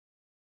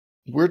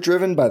We're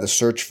driven by the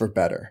search for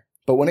better.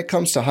 But when it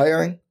comes to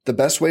hiring, the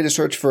best way to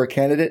search for a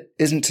candidate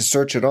isn't to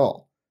search at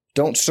all.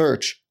 Don't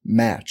search,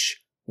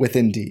 match with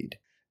Indeed.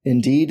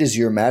 Indeed is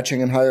your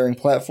matching and hiring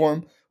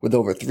platform with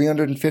over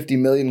 350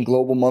 million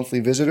global monthly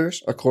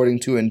visitors,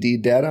 according to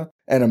Indeed data,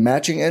 and a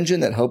matching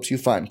engine that helps you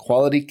find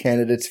quality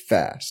candidates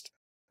fast.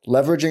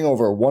 Leveraging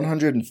over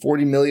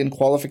 140 million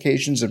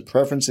qualifications and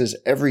preferences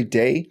every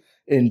day,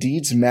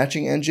 Indeed's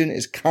matching engine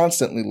is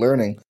constantly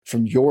learning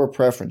from your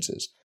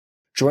preferences.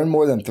 Join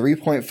more than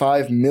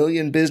 3.5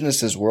 million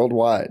businesses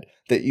worldwide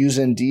that use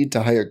Indeed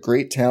to hire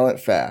great talent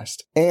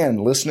fast.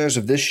 And listeners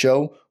of this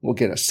show will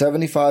get a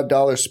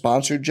 $75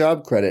 sponsored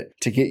job credit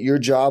to get your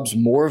jobs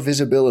more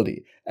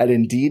visibility at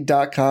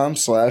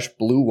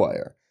Indeed.com/Blue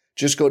Wire.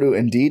 Just go to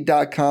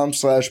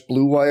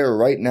Indeed.com/Blue Wire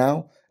right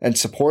now and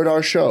support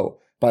our show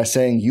by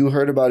saying you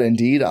heard about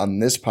Indeed on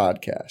this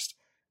podcast.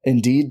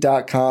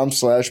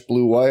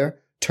 Indeed.com/Blue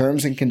Wire.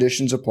 Terms and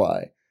conditions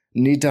apply.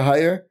 Need to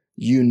hire?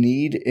 You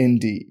need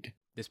Indeed.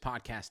 This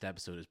podcast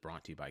episode is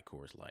brought to you by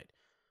Coors Light.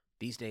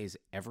 These days,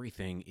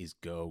 everything is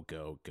go,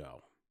 go,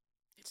 go.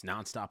 It's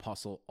nonstop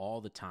hustle all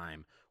the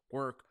time.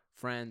 Work,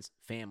 friends,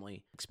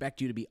 family,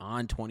 expect you to be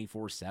on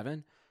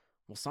 24/7.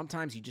 Well,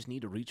 sometimes you just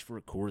need to reach for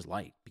a Coors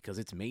Light because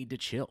it's made to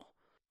chill.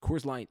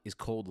 Coors Light is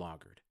cold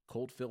lagered,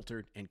 cold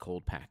filtered, and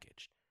cold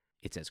packaged.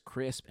 It's as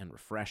crisp and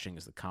refreshing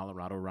as the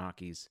Colorado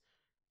Rockies.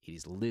 It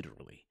is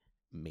literally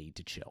made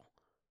to chill.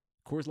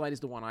 Coors Light is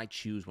the one I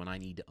choose when I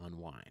need to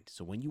unwind.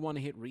 So when you want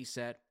to hit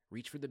reset,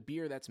 reach for the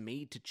beer that's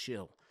made to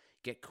chill.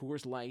 Get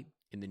Coors Light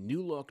in the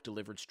new look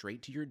delivered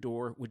straight to your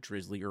door with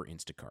Drizzly or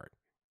Instacart.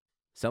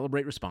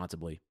 Celebrate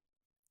responsibly.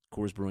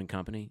 Coors Brewing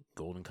Company,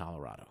 Golden,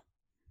 Colorado.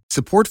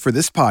 Support for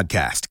this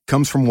podcast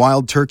comes from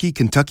Wild Turkey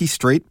Kentucky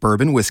Straight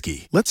Bourbon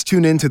Whiskey. Let's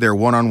tune in to their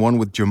one-on-one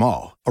with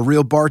Jamal, a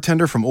real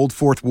bartender from Old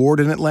Fourth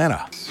Ward in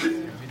Atlanta.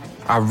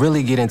 I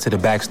really get into the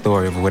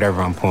backstory of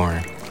whatever I'm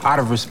pouring, out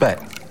of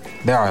respect.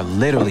 There are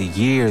literally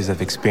years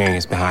of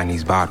experience behind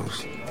these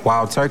bottles.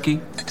 Wild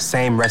Turkey,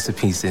 same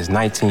recipe since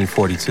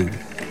 1942.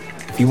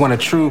 If you want a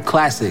true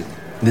classic,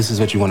 this is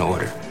what you want to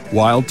order.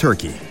 Wild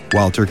Turkey.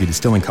 Wild Turkey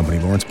Distilling Company,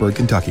 Lawrenceburg,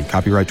 Kentucky.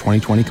 Copyright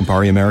 2020,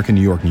 Campari American,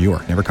 New York, New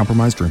York. Never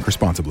compromise, drink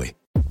responsibly.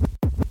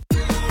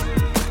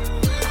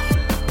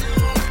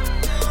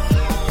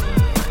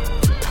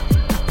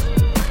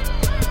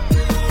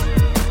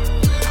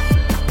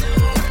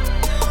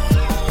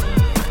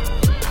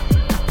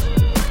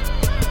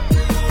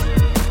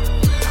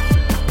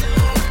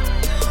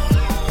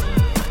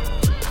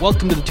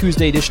 Welcome to the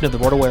Tuesday edition of the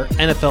RotoWire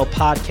NFL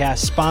podcast,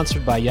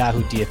 sponsored by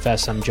Yahoo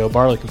DFS. I'm Joe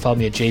Barlow. You can follow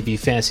me at JB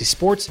Fantasy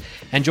Sports.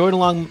 And join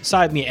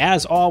alongside me,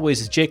 as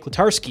always, is Jake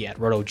Latarski at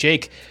Roto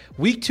Jake.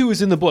 Week 2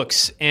 is in the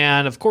books,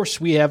 and of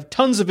course, we have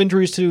tons of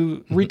injuries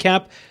to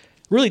recap.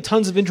 Really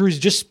tons of injuries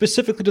just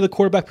specifically to the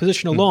quarterback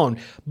position alone.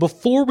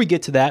 Before we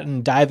get to that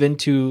and dive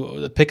into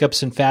the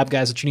pickups and fab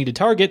guys that you need to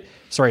target,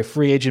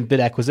 free agent bid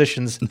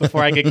acquisitions,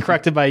 before I get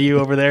corrected by you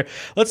over there,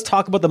 let's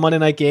talk about the Monday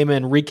night game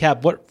and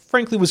recap what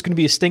frankly was going to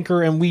be a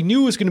stinker, and we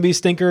knew it was going to be a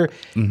stinker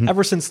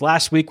ever since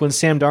last week when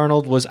Sam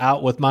Darnold was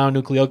out with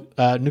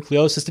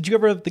mononucleosis. Did you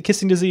ever have the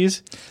kissing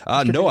disease?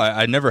 No,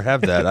 I never have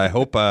that. I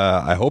hope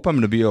I'm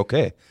going to be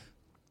okay.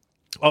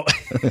 Oh,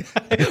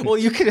 well,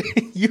 you can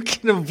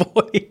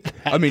avoid that.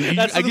 I mean,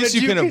 I guess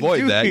you can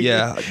avoid that.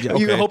 Yeah. Okay.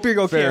 You hope you're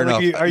okay. Fair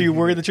enough. Are you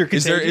worried that you're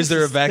contagious? Is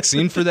there a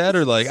vaccine for that,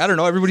 or I don't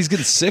know? Everybody's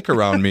getting sick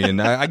around me, and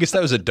I guess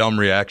that was a dumb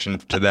reaction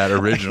to that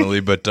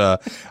originally. But I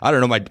don't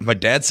know. My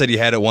dad said he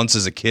had it once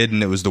as a kid,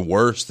 and it was the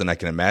worst. And I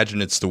can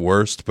imagine it's the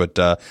worst. But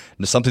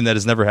it's something that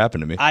has never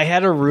happened to me. I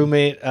had a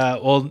roommate. I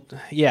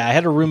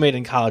had a roommate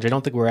in college. I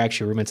don't think we were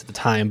actually roommates at the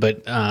time,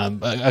 but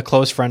a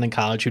close friend in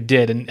college who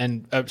did,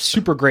 and a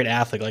super great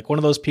athlete, like one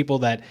of those people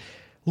that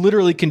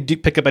literally can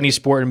pick up any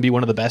sport and be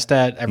one of the best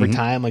at every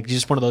time. Like,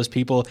 just one of those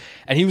people.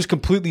 And he was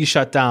completely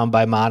shut down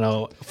by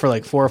mono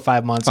for 4 or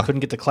 5 months.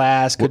 Couldn't get to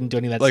class, couldn't do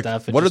any of that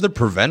stuff. What are the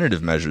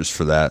preventative measures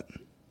for that?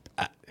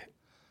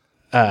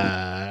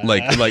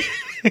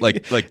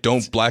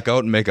 Don't black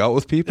out and make out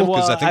with people,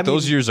 because I think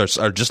those years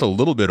are just a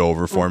little bit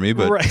over for me.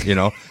 But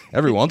right.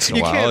 Every once in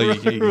a while,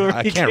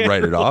 I can't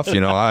write it off.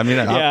 I mean,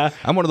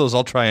 I'm one of those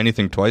I'll try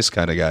anything twice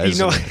kind of guys.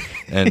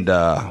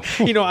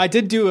 I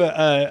did do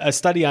a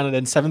study on it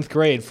in 7th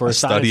grade for a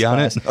science study on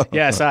class. it.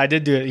 Yeah, so I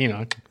did do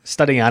it.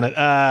 Study on it.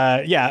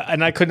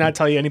 And I could not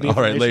tell you anything.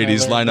 All right,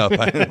 ladies, line up.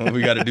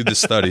 We got to do this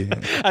study.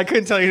 I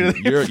couldn't tell you.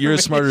 You're a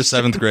smarter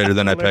 7th grader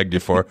than I pegged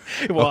you for.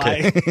 Well,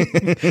 okay.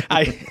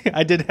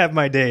 I did have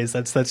my days.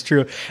 That's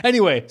true.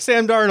 Anyway,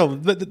 Sam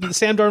Darnold.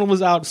 Sam Darnold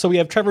was out, so we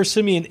have Trevor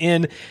Siemian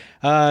in.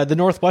 The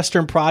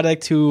Northwestern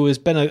product, who has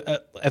been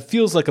it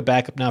feels like a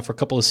backup now for a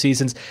couple of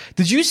seasons.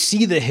 Did you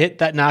see the hit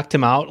that knocked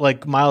him out,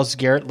 like Myles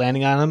Garrett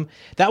landing on him?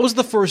 That was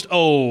the first,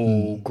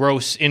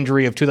 gross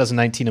injury of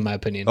 2019, in my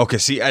opinion. Okay,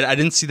 see, I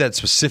didn't see that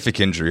specific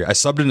injury. I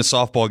subbed in a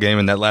softball game,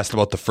 and that lasted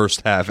about the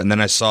first half, and then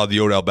I saw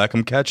the Odell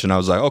Beckham catch, and I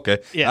was like, okay,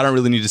 I don't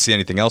really need to see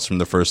anything else from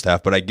the first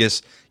half, but I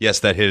guess, yes,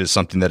 that hit is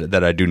something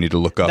that I do need to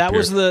look up. That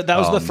was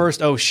the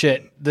first, oh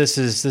shit,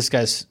 this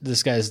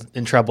guy's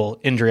in trouble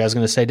injury. I was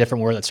going to say a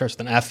different word that starts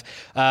with an F.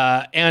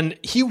 and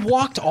he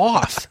walked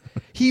off.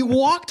 He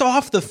walked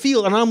off the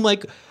field, and I'm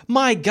like,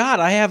 my God,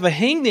 I have a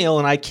hangnail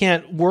and I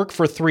can't work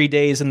for 3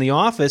 days in the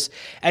office.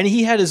 And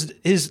he had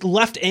his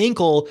left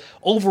ankle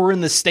over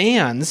in the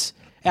stands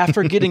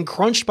after getting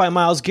crunched by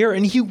Myles Garrett,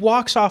 and he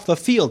walks off the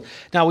field.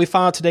 Now, we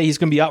found out today he's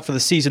going to be out for the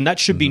season. That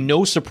should be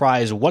no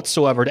surprise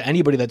whatsoever to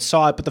anybody that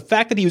saw it, but the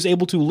fact that he was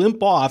able to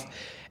limp off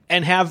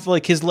and have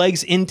like his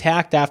legs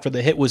intact after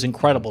the hit was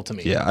incredible to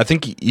me. Yeah, I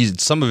think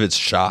some of it's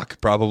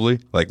shock, probably.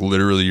 Like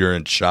literally, you're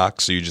in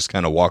shock, so you just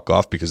kind of walk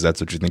off because that's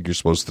what you think you're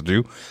supposed to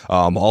do.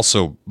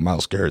 Also,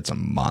 Myles Garrett's a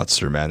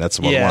monster, man. That's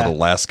one of the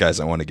last guys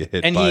I want to get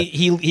hit and by. And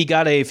he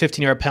got a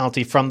 15-yard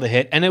penalty from the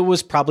hit, and it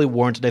was probably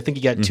warranted. I think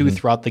he got two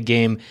throughout the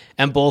game,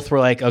 and both were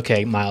like,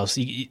 okay, Myles,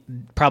 you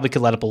probably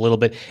could let up a little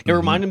bit. It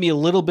reminded me a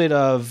little bit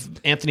of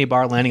Anthony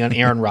Barr landing on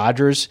Aaron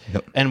Rodgers,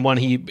 and when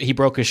he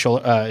broke his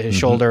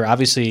shoulder,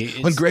 obviously.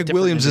 When Greg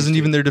Williams isn't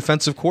even their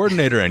defensive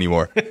coordinator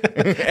anymore,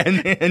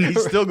 and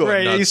he's still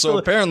going nuts. So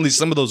apparently,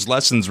 some of those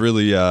lessons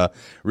really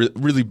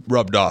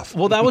rubbed off.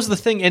 Well, that was the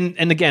thing,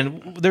 and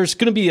again, there's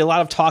going to be a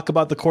lot of talk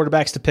about the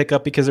quarterbacks to pick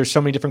up because there's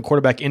so many different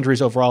quarterback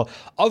injuries overall.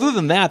 Other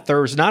than that,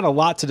 there's not a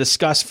lot to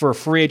discuss for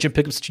free agent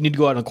pickups that you need to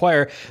go out and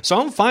acquire.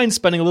 So I'm fine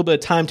spending a little bit of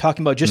time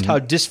talking about just how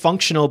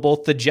dysfunctional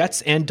both the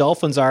Jets and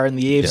Dolphins are in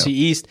the AFC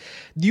East.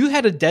 You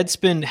had a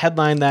Deadspin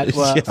headline that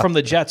from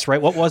the Jets,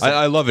 right? What was it?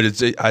 I love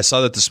it. I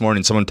saw that this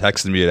morning. Someone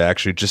texted me. It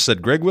actually just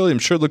said, Greg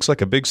Williams sure looks like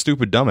a big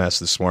stupid dumbass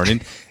this morning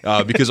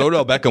because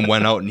Odell Beckham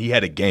went out and he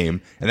had a game.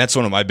 And that's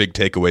one of my big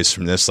takeaways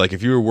from this. Like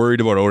if you were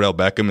worried about Odell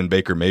Beckham and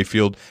Baker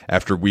Mayfield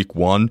after week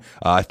 1,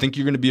 I think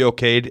you're going to be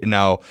okay.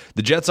 Now,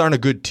 the Jets aren't a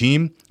good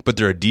team, but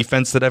they're a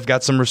defense that I've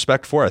got some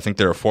respect for. I think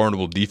they're a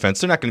formidable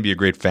defense. They're not going to be a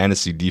great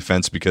fantasy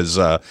defense because,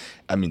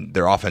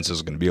 their offense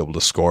is going to be able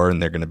to score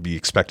and they're going to be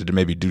expected to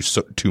maybe do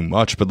too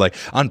much. But like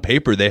on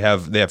paper, they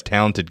have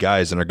talented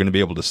guys and are going to be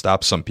able to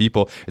stop some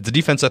people. It's a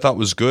defense I thought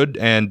was good.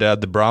 And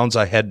the Browns,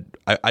 I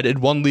did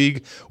one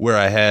league where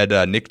I had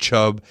Nick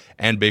Chubb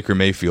and Baker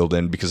Mayfield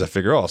in because I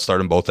figure, I'll start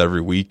them both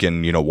every week,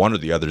 and one or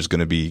the other is going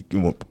to be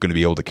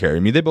able to carry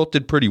me. They both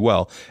did pretty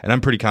well, and I'm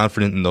pretty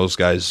confident in those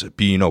guys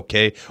being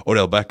okay.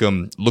 Odell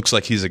Beckham looks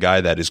like he's a guy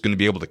that is going to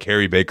be able to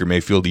carry Baker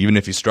Mayfield even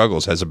if he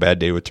struggles, has a bad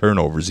day with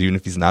turnovers, even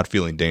if he's not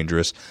feeling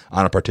dangerous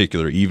on a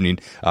particular evening.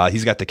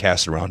 He's got the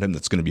cast around him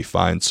that's going to be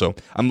fine. So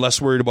I'm less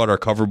worried about our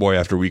cover boy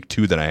after week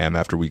 2 than I am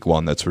after week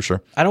 1, that's for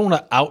sure. I don't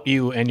want to out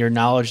you and your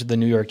knowledge of the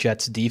New York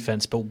Jets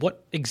defense, but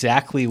what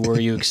exactly were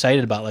you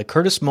excited about? Like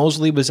Curtis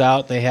Mosley was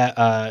out.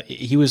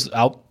 He was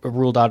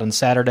ruled out on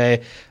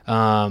Saturday.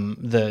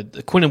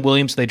 The Quinnen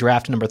Williams, they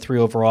drafted number 3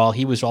 overall.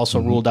 He was also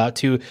ruled out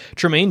too.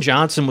 Tremaine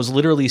Johnson was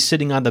literally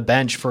sitting on the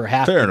bench for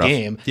half the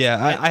game.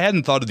 Yeah, I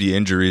hadn't thought of the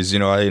injuries.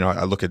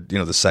 I look at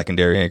the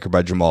secondary anchor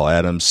by Jamal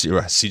Adams,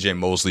 C.J.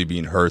 Mosley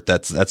being hurt.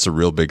 That's a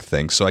real big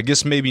thing. So I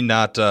guess maybe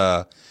not.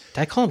 Did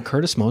I call him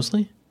Curtis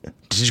Mosley?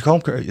 Did you call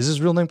him Curtis? Is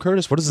his real name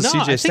Curtis? What does the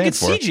CJ stand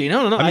for? I think it's CJ.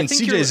 No. I mean,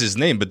 CJ is his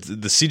name, but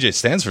the CJ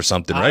stands for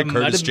something, right?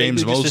 Curtis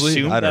James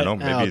Mosley? I don't know.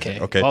 Maybe.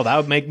 Okay. Well, that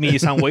would make me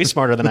sound way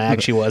smarter than I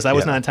actually was. That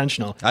was not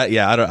intentional. I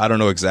don't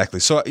know exactly.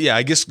 So,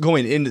 I guess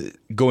going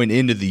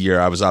into the year,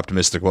 I was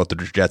optimistic about the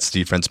Jets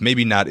defense.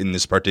 Maybe not in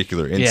this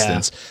particular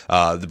instance.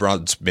 The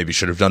Browns maybe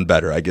should have done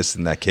better, I guess,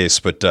 in that case.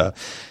 But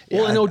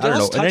and Odell's I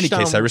don't know. In any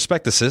case, I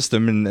respect the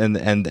system and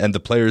the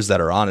players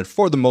that are on it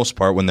for the most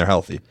part when they're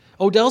healthy.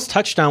 Odell's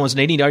touchdown was an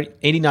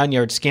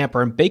 89-yard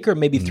scamper, and Baker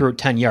maybe threw it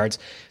 10 yards.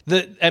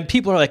 And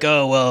people are like,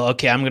 oh, well,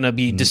 okay, I'm going to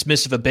be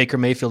dismissive of Baker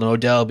Mayfield and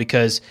Odell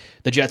because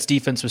the Jets'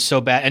 defense was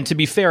so bad. And to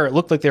be fair, it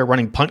looked like they were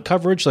running punt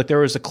coverage. Like there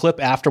was a clip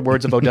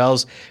afterwards of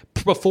Odell's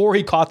before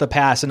he caught the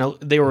pass, and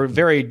they were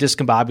very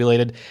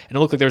discombobulated. And it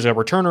looked like there was a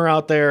returner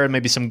out there and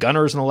maybe some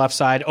gunners on the left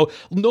side. Oh,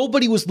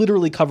 nobody was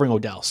literally covering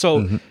Odell.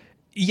 So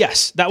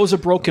yes, that was a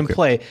broken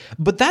play,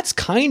 but that's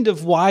kind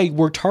of why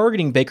we're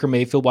targeting Baker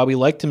Mayfield, why we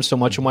liked him so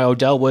much, and why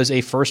Odell was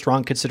a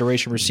first-round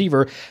consideration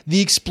receiver.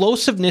 The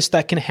explosiveness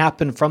that can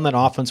happen from that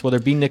offense, whether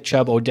it be Nick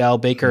Chubb, Odell,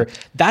 Baker,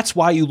 that's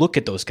why you look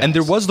at those guys. And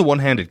there was the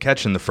one-handed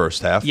catch in the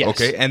first half,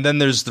 okay? And then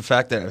there's the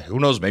fact that, who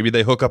knows, maybe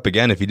they hook up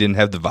again if he didn't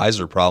have the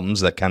visor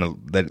problems that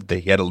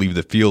he had to leave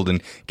the field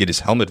and get his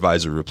helmet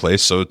visor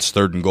replaced, so it's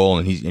 3rd and goal,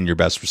 and your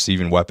best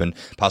receiving weapon,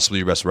 possibly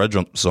your best red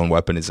zone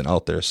weapon isn't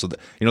out there. So,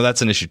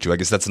 that's an issue, too. I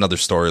guess that's another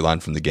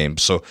storyline from the game.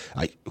 So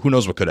who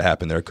knows what could have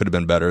happened there? It could have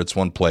been better. It's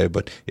one play,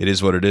 but it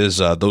is what it is.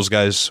 Those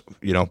guys,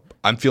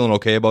 I'm feeling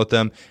okay about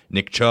them.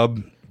 Nick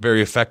Chubb,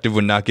 very effective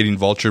when not getting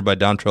vultured by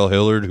Dontrell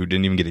Hilliard, who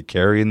didn't even get a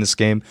carry in this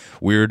game.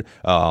 Weird.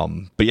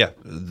 But yeah,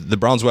 the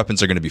Browns'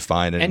 weapons are going to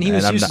they and he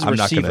was used as a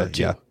receiver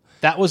too.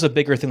 That was a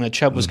bigger thing that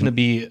Chubb was going to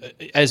be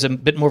as a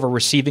bit more of a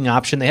receiving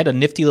option. They had a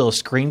nifty little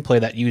screenplay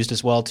that used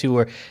as well, too,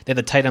 where they had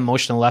the tight end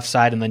motion on the left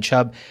side, and then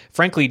Chubb,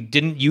 frankly,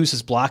 didn't use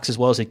his blocks as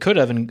well as he could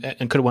have and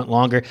could have went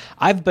longer.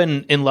 I've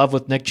been in love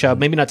with Nick Chubb,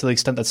 maybe not to the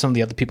extent that some of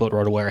the other people at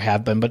RotoWire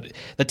have been, but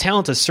the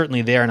talent is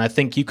certainly there, and I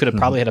think you could have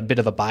probably had a bit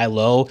of a buy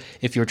low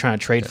if you were trying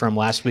to trade for him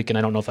last week, and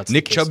I don't know if that's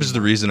Nick Chubb is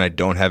the reason I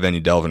don't have any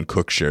Dalvin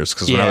Cook shares,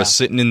 because when I was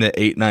sitting in the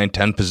 8, 9,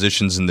 10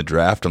 positions in the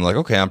draft, I'm like,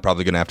 okay, I'm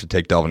probably going to have to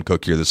take Dalvin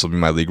Cook here. This will be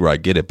my league where I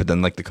get it, but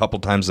then like the couple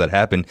times that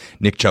happened,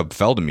 Nick Chubb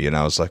fell to me, and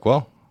I was like,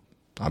 well,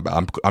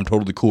 I'm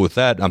totally cool with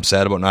that. I'm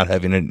sad about not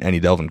having any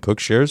Dalvin Cook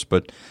shares,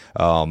 but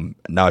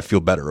now I feel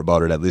better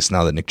about it, at least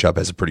now that Nick Chubb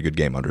has a pretty good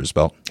game under his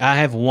belt. I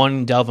have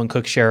one Dalvin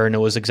Cook share, and it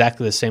was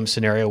exactly the same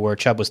scenario where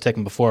Chubb was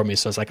taken before me.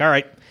 So I was like, all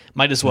right,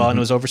 might as well. And it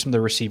was over some of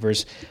the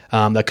receivers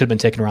that could have been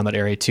taken around that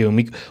area too.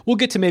 And we'll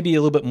get to maybe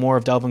a little bit more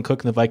of Dalvin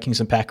Cook and the Vikings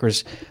and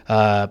Packers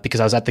because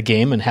I was at the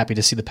game and happy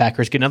to see the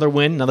Packers get another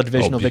win, another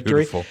divisional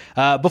victory.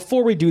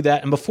 Before we do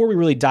that, and before we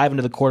really dive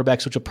into the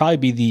quarterbacks, which will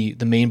probably be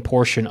the main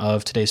portion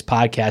of today's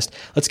podcast,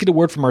 let's get a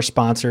word from our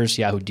sponsors,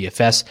 Yahoo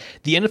DFS.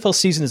 The NFL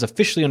season is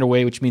officially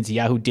underway, which means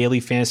Yahoo Daily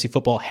Fantasy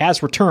Football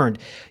has returned.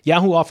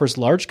 Yahoo offers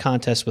large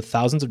contests with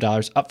thousands of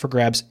dollars up for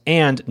grabs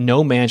and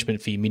no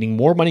management fee, meaning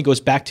more money goes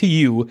back to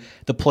you,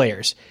 the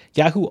players.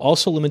 Yahoo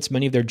also limits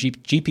many of their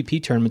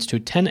GPP tournaments to a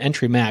 10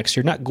 entry max.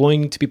 You're not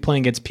going to be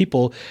playing against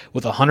people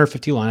with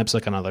 150 lineups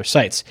like on other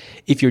sites.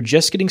 If you're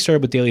just getting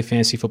started with daily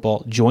fantasy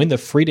football, join the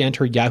free to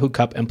enter Yahoo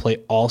Cup and play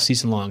all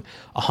season long.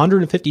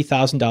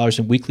 $150,000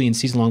 in weekly and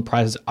season long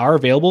prizes are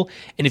available,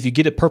 and if you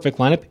get a perfect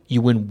lineup,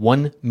 you win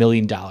 $1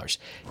 million.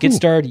 Get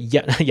started.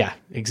 Yeah,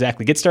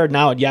 exactly. Get started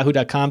now at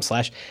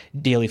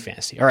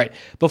yahoo.com/dailyfantasy. All right.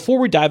 Before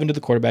we dive into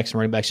the quarterbacks and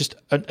running backs, just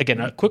again,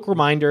 a quick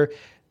reminder.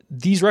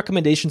 These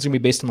recommendations are going to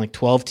be based on like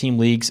 12-team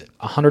leagues,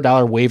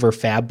 $100 waiver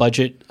fab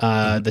budget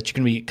that you're going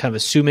to be kind of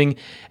assuming.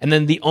 And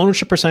then the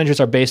ownership percentages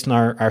are based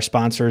on our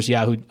sponsors,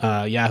 Yahoo.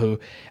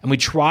 And we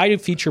try to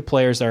feature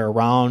players that are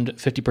around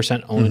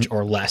 50% ownage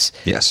or less.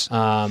 Yes.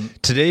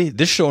 Today,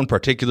 this show in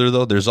particular,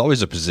 though, there's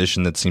always a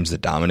position that seems to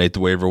dominate the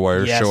waiver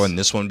wire show. And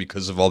this one,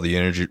 because of all the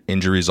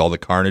injuries, all the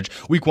carnage.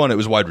 Week 1, it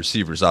was wide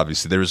receivers,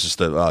 obviously. There was just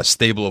a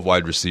stable of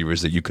wide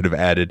receivers that you could have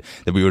added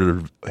that we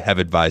would have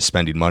advised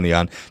spending money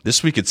on.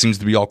 This week, it seems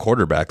to be all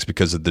quarterbacks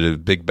because of the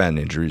Big Ben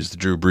injuries, the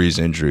Drew Brees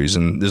injuries,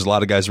 and there's a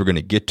lot of guys we're going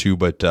to get to,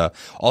 but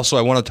also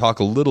I want to talk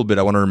a little bit,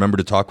 I want to remember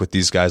to talk with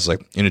these guys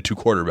like in a 2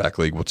 quarterback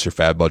league, what's your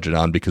fab budget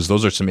on, because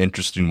those are some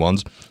interesting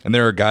ones, and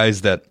there are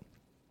guys that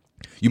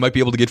you might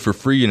be able to get for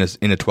free in a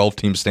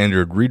 12-team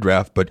standard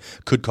redraft, but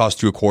could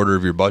cost you a quarter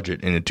of your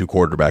budget in a 2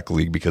 quarterback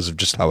league because of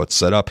just how it's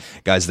set up.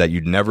 Guys that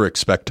you'd never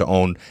expect to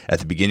own at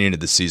the beginning of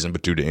the season,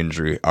 but due to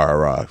injury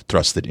are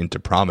thrusted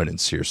into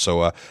prominence here.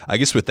 So I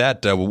guess with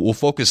that, we'll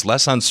focus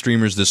less on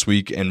streamers this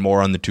week and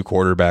more on the 2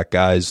 quarterback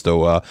guys,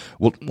 though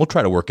we'll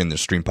try to work in the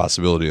stream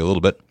possibility a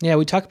little bit. Yeah,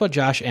 we talked about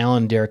Josh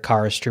Allen and Derek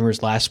Carr as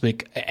streamers last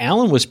week.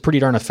 Allen was pretty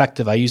darn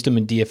effective. I used him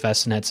in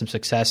DFS and had some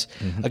success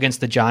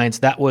against the Giants.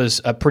 That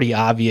was a pretty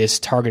obvious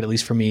target, at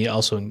least for me,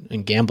 also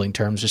in gambling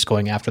terms, just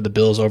going after the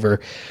Bills over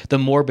the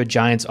morbid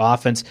Giants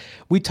offense.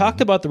 We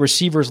talked about the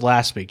receivers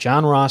last week.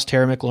 John Ross,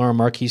 Terry McLaurin,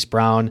 Marquise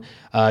Brown.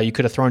 You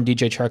could have thrown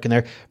DJ Chark in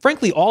there.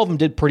 Frankly, all of them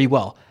did pretty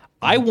well.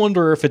 I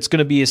wonder if it's going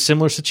to be a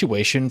similar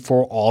situation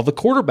for all the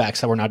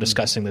quarterbacks that we're now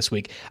discussing this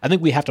week. I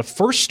think we have to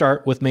first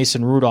start with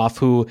Mason Rudolph,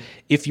 who,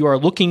 if you are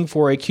looking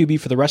for a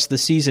QB for the rest of the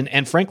season,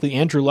 and frankly,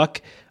 Andrew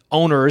Luck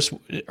owners,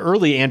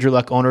 early Andrew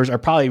Luck owners, are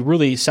probably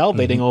really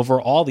salivating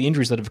over all the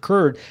injuries that have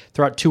occurred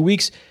throughout 2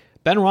 weeks.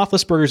 Ben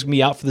Roethlisberger is going to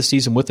be out for the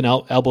season with an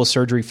elbow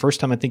surgery.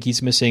 First time I think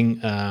he's missing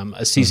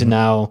a season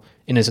now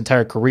in his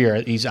entire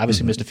career. He's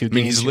obviously missed a few games. I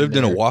mean, he's lived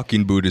in a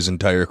walking boot his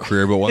entire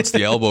career, but once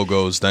the elbow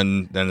goes,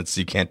 then it's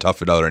you can't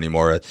tough it out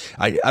anymore.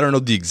 I don't know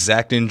the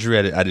exact injury.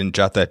 I didn't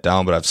jot that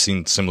down, but I've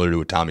seen similar to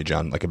a Tommy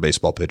John, like a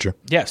baseball pitcher.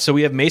 Yeah, so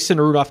we have Mason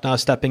Rudolph now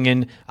stepping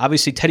in.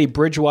 Obviously, Teddy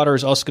Bridgewater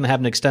is also going to have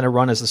an extended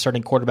run as the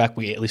starting quarterback,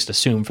 we at least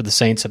assume, for the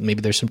Saints.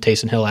 Maybe there's some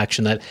Taysom Hill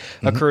action that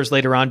occurs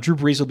later on. Drew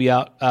Brees will be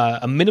out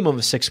a minimum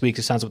of 6 weeks,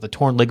 it sounds, with a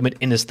torn ligament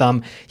in his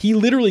thumb. He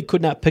literally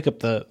could not pick up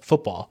the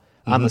football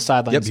on the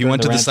sidelines. Yep, he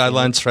went to the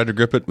sidelines, tried to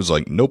grip it, was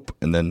like, nope,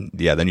 and then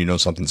you know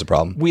something's a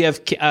problem. We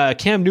have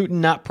Cam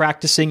Newton not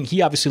practicing.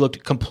 He obviously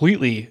looked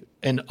completely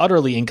and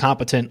utterly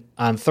incompetent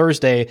on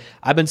Thursday.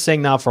 I've been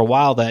saying now for a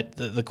while that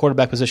the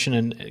quarterback position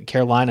in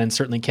Carolina, and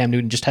certainly Cam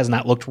Newton, just has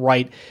not looked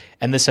right.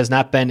 And this has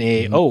not been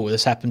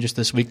this happened just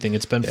this week thing.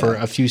 It's been for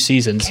a few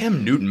seasons.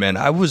 Cam Newton, man,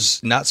 I was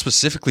not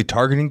specifically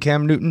targeting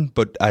Cam Newton,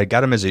 but I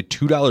got him as a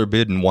 $2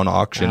 bid in one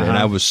auction, and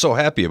I was so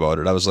happy about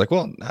it. I was like,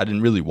 well, I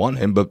didn't really want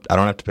him, but I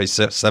don't have to pay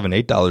 $7,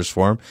 $8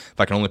 for him. If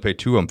I can only pay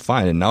 $2, I'm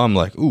fine. And now I'm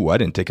like, ooh, I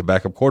didn't take a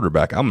backup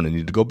quarterback. I'm going to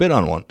need to go bid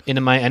on one.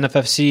 In my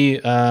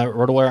NFFC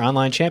RotoWire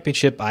Online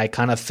Championship, I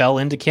kind of fell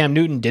into Cam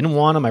Newton, didn't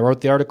want him. I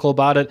wrote the article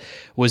about it,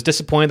 was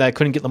disappointed that I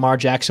couldn't get Lamar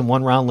Jackson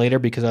 1 round later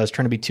because I was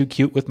trying to be too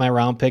cute with my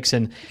round picks,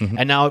 and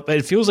now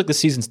it feels like the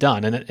season's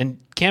done, and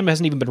Cam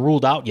hasn't even been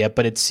ruled out yet,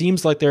 but it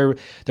seems like they're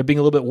being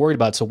a little bit worried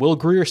about it. So Will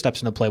Grier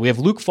steps into play. We have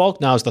Luke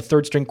Falk now as the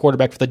 3rd string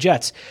quarterback for the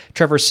Jets.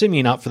 Trevor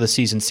Siemian out for the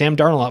season. Sam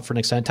Darnold out for an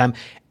extended time.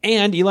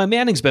 And Eli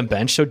Manning's been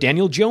benched, so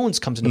Daniel Jones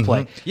comes into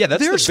play. Yeah,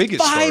 that's There's the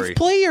biggest 5 story.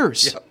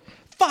 Players. Yeah.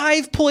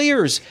 5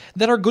 players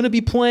that are going to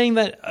be playing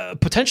that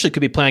potentially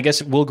could be playing. I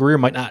guess Will Grier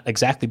might not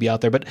exactly be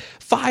out there, but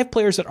 5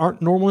 players that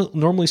aren't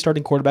normally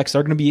starting quarterbacks that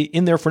are going to be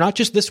in there for not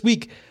just this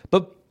week,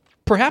 but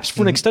perhaps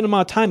for an extended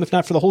amount of time, if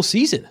not for the whole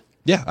season.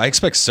 Yeah, I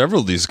expect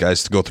several of these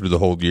guys to go through the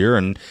whole year.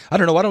 And I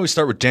don't know, why don't we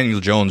start with Daniel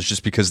Jones,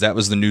 just because that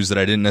was the news that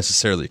I didn't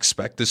necessarily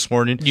expect this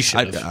morning. You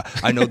should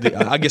have. I know.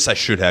 I guess I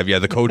should have. Yeah,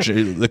 the coach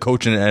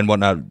and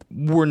whatnot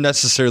weren't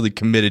necessarily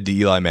committed to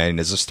Eli Manning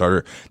as a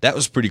starter. That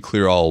was pretty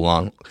clear all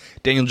along.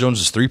 Daniel Jones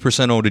is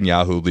 3% owned in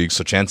Yahoo leagues,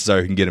 so chances are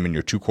you can get him in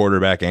your 2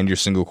 quarterback and your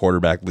single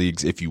quarterback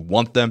leagues if you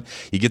want them.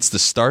 He gets the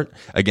start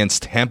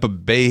against Tampa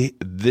Bay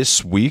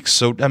this week,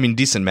 so I mean,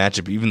 decent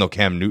matchup, even though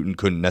Cam Newton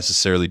couldn't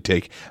necessarily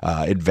take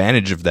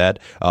advantage of that.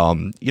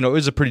 It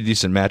was a pretty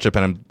decent matchup,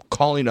 and I'm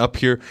calling up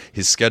here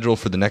his schedule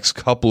for the next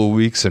couple of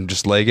weeks. I'm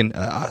just lagging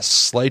a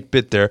slight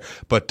bit there,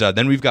 but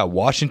then we've got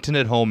Washington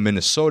at home,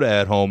 Minnesota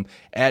at home,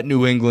 at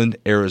New England,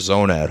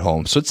 Arizona at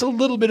home. So it's a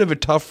little bit of a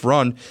tough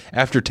run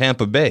after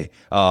Tampa Bay.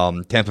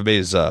 Tampa Bay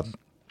is,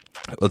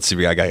 let's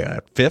see, I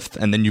got 5th,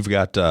 and then you've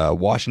got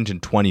Washington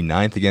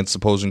 29th against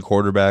opposing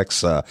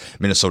quarterbacks,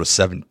 Minnesota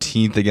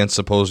 17th against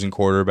opposing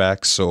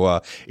quarterbacks.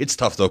 So it's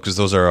tough, though, because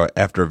those are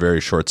after a very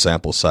short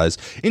sample size.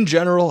 In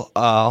general,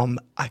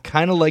 I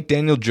kind of like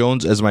Daniel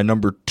Jones as my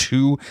number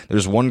 2.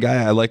 There's one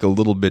guy I like a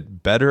little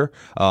bit better.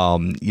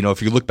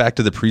 If you look back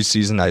to the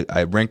preseason,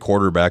 I ranked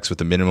quarterbacks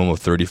with a minimum of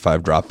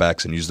 35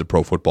 dropbacks and used the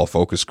Pro Football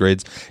Focus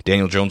grades.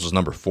 Daniel Jones was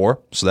number 4,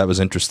 so that was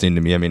interesting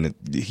to me. I mean,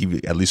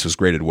 he at least was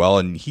graded well,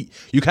 and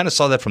you kind of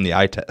saw that from the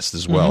eye test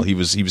as well.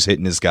 Mm-hmm. He was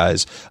hitting his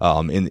guys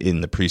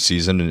in the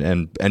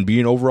preseason and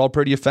being overall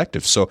pretty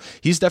effective. So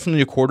he's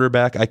definitely a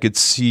quarterback I could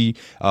see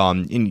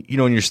in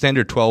your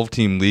standard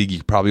 12-team league.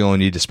 You probably only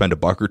need to spend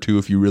 $1 or $2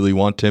 if you really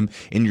want him.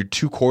 In your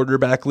 2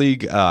 quarterback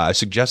league, I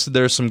suggested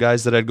there are some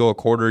guys that I'd go a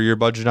quarter of your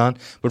budget on,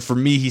 but for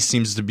me, he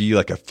seems to be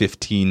like a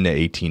 $15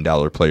 to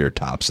 $18 player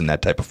tops in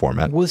that type of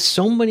format. With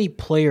so many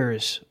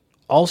players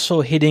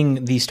also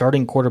hitting the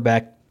starting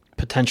quarterback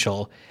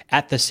potential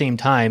at the same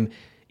time,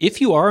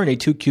 if you are in a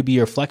 2 QB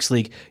or flex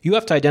league, you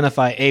have to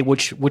identify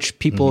which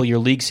people your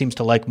league seems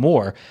to like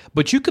more.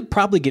 But you could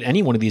probably get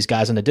any one of these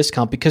guys on a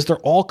discount because they're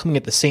all coming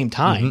at the same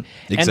time.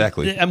 Mm-hmm.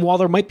 Exactly. And while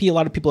there might be a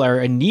lot of people that are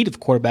in need of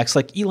quarterbacks,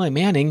 like Eli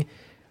Manning,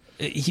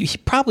 he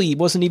probably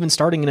wasn't even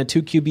starting in a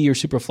 2 QB or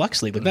super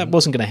flex league. Like that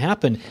wasn't going to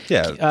happen.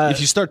 Yeah, if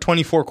you start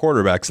 24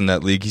 quarterbacks in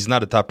that league, he's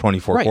not a top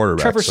 24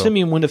 quarterback. Trevor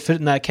Siemian wouldn't have fit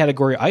in that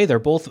category either.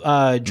 Both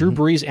Drew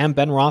Brees and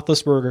Ben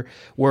Roethlisberger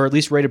were at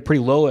least rated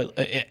pretty low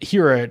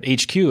here at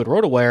HQ at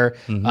RotoWire,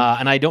 and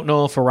I don't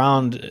know if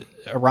around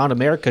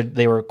America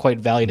they were quite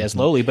valued as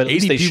lowly, but at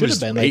least they should have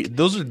been.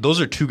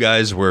 Those are 2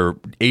 guys where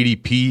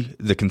ADP,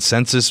 the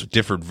consensus,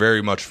 differed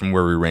very much from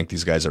where we ranked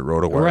these guys at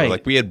RotoWire. Right.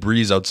 Like we had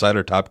Breeze outside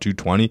our top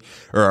 220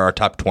 or our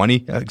top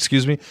 20,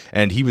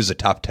 and he was a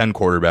top 10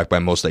 quarterback by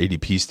most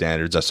ADP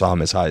standards. I saw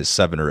him as high as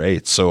 7 or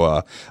 8.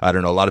 So I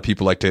don't know. A lot of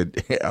people like to,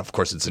 of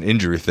course, it's an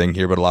injury thing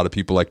here, but a lot of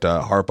people like to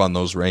harp on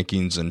those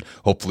rankings, and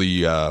hopefully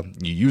you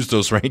used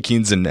those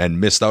rankings and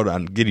missed out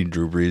on getting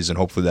Drew Brees, and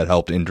hopefully that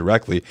helped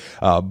indirectly.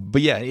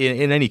 But yeah.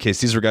 In any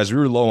case, these are guys we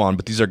were low on,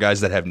 but these are guys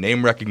that have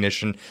name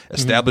recognition,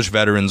 established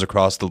veterans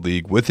across the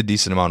league with a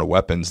decent amount of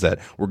weapons that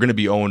were going to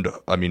be owned,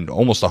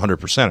 almost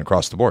 100%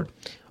 across the board.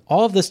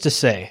 All of this to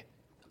say,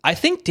 I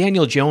think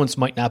Daniel Jones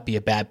might not be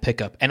a bad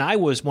pickup. And I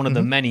was one of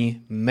the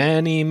many,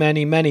 many,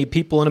 many, many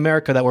people in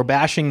America that were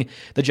bashing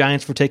the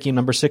Giants for taking him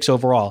number 6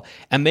 overall.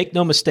 And make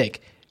no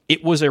mistake,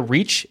 it was a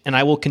reach, and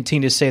I will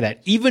continue to say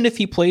that. Even if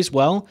he plays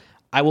well,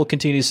 I will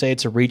continue to say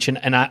it's a reach,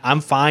 and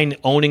I'm fine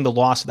owning the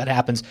loss if that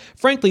happens,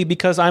 frankly,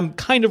 because I'm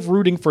kind of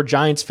rooting for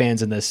Giants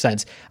fans in this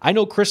sense. I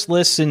know Chris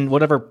Liss in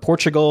whatever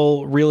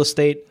Portugal real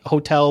estate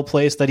hotel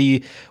place that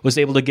he was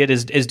able to get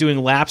is doing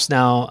laps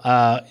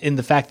now in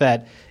the fact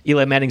that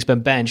Eli Manning's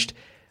been benched.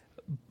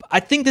 I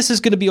think this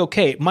is going to be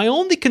okay. My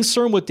only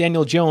concern with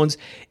Daniel Jones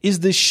is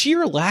the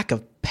sheer lack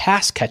of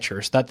pass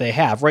catchers that they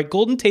have, right?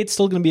 Golden Tate's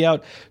still going to be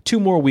out 2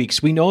 more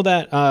weeks. We know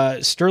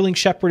that Sterling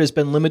Shepard has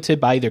been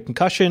limited by either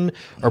concussion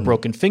or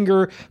broken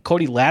finger.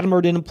 Cody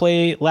Latimer didn't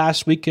play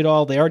last week at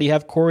all. They already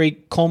have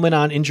Corey Coleman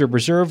on injured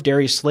reserve.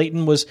 Darius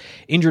Slayton was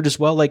injured as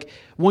well. Like,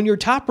 when your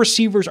top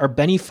receivers are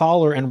Benny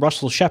Fowler and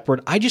Russell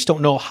Shepard, I just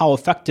don't know how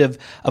effective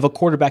of a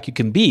quarterback you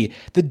can be.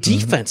 The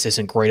defense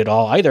isn't great at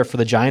all either for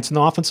the Giants, and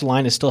the offensive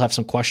line is still have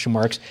some question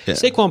marks. Yeah.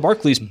 Saquon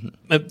Barkley's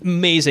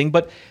amazing,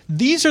 but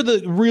these are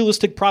the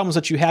realistic problems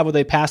that you have with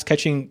a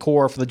pass-catching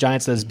core for the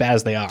Giants as bad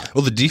as they are.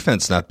 Well, the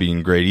defense not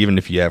being great, even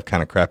if you have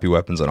kind of crappy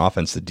weapons on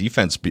offense, the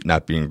defense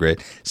not being great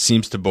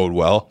seems to bode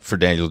well for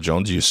Daniel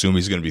Jones. You assume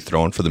he's going to be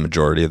throwing for the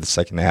majority of the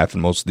second half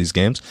in most of these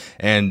games,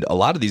 and a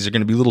lot of these are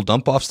going to be little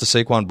dump-offs to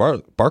Saquon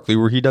Barkley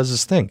where he does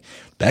his thing.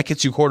 That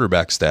gets you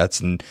quarterback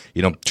stats, and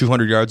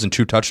 200 yards and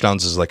 2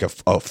 touchdowns is like a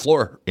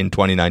floor in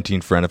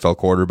 2019 for NFL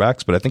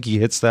quarterbacks, but I think he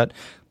hits that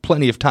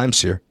plenty of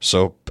times here,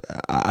 so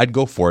I'd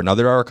go for it. Now,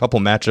 there are a couple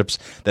matchups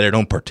that I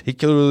don't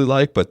particularly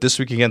like, but this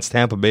week against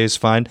Tampa Bay is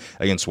fine.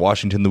 Against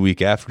Washington the week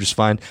after is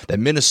fine. That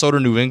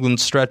Minnesota-New England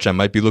stretch, I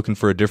might be looking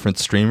for a different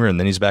streamer, and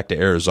then he's back to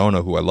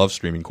Arizona, who I love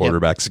streaming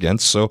quarterbacks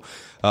against. So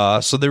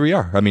there we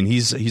are. I mean,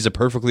 he's a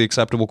perfectly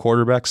acceptable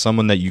quarterback,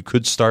 someone that you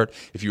could start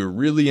if you were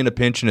really in a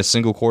pinch in a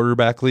single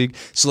quarterback league.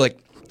 So, like,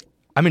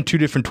 I'm in 2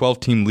 different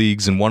 12-team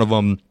leagues, and one of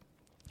them,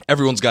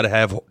 everyone's got to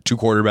have 2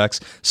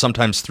 quarterbacks,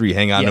 sometimes 3,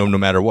 hang on to them no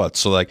matter what.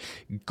 So like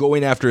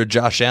going after a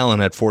Josh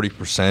Allen at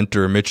 40%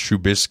 or a Mitch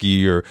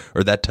Trubisky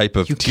or that type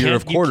of tier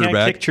of quarterback. You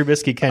can't kick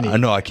Trubisky, can you?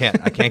 No, I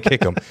can't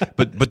kick him.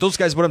 But those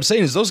guys, what I'm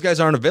saying is those guys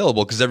aren't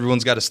available because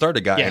everyone's got to start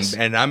a guy. Yes.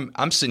 And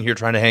I'm sitting here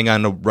trying to hang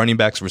on to running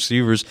backs,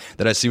 receivers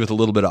that I see with a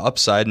little bit of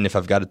upside. And if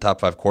I've got a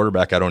top 5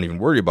 quarterback, I don't even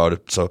worry about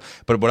it. So,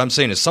 but what I'm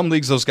saying is some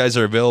leagues those guys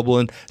are available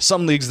in,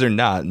 some leagues they're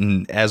not.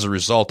 And as a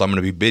result, I'm going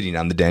to be bidding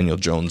on the Daniel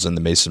Jones and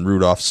the Mason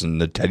Rudolphs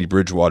and the Teddy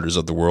Bridgewaters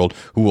of the world,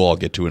 who we'll all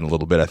get to in a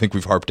little bit. I think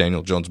we've harped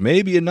Daniel Jones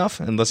maybe enough,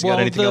 unless you got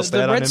anything else to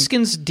add on him. The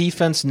Redskins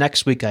defense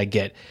next week I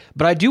get,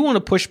 but I do want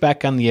to push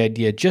back on the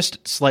idea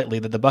just slightly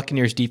that the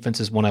Buccaneers defense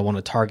is one I want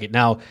to target.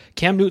 Now,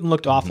 Cam Newton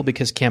looked awful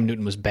because Cam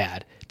Newton was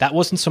bad. That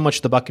wasn't so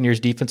much the Buccaneers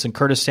defense, and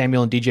Curtis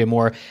Samuel and DJ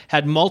Moore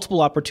had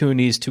multiple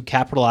opportunities to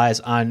capitalize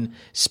on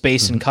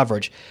space and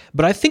coverage.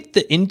 But I think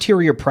the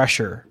interior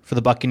pressure for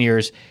the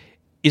Buccaneers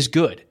is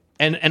good.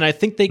 And I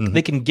think they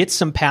can get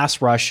some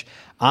pass rush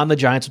on the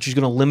Giants, which is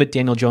going to limit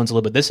Daniel Jones a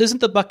little bit. This isn't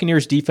the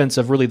Buccaneers defense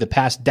of really the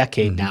past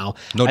decade now.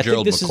 No,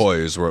 Gerald McCoy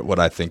is what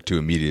I think too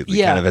immediately.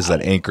 Yeah, kind of as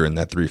that anchor in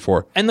that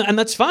 3-4. And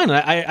that's fine.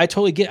 I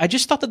totally get it. I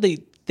just thought that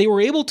they were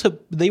able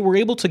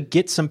to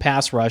get some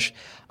pass rush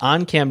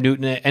on Cam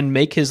Newton and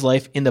make his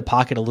life in the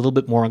pocket a little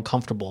bit more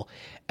uncomfortable.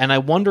 And I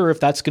wonder if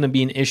that's going to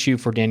be an issue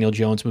for Daniel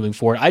Jones moving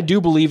forward. I do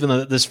believe in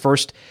this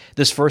first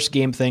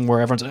game thing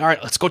where everyone's like, all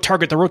right, let's go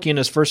target the rookie in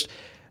his first.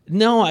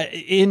 No,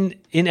 in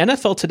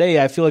NFL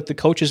today, I feel like the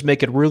coaches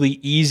make it really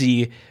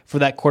easy for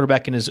that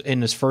quarterback in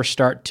his first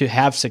start to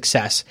have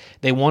success.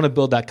 They want to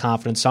build that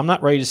confidence. So I'm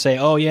not ready to say,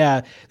 oh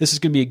yeah, this is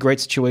going to be a great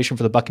situation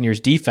for the Buccaneers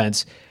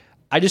defense.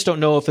 I just don't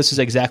know if this is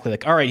exactly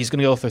like, all right, he's going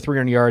to go for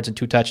 300 yards and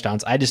 2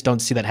 touchdowns. I just don't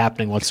see that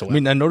happening whatsoever. I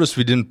mean, I noticed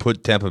we didn't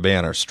put Tampa Bay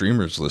on our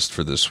streamers list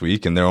for this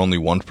week, and they're only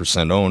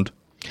 1% owned.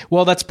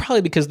 Well, that's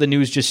probably because the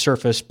news just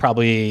surfaced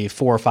probably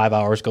 4 or 5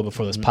 hours ago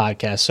before this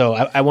podcast. So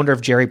I wonder if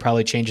Jerry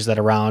probably changes that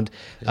around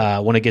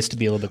when it gets to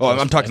be a little bit closer.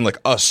 I'm talking like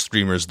us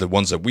streamers, the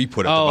ones that we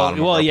put at the bottom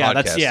of our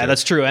podcast.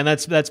 That's true. And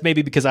that's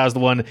maybe because I was the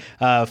one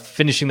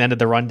finishing the end of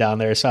the rundown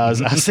there. So I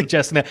was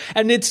suggesting that.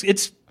 And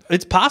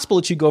it's possible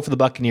that you go for the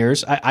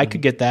Buccaneers. I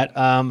could get that.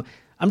 I'm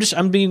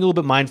being a little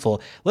bit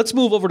mindful. Let's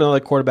move over to another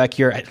quarterback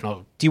here. I don't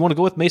know. Do you want to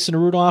go with Mason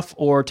Rudolph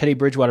or Teddy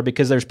Bridgewater?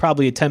 Because there's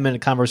probably a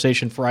 10-minute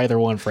conversation for either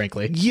one,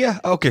 frankly. Yeah.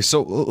 Okay.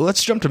 So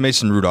let's jump to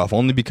Mason Rudolph,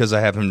 only because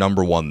I have him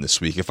number 1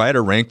 this week. If I had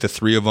to rank the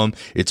 3 of them,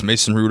 it's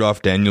Mason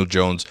Rudolph, Daniel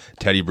Jones,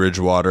 Teddy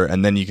Bridgewater,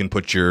 and then you can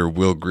put your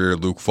Will Grier,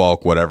 Luke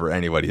Falk, whatever,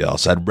 anybody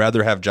else. I'd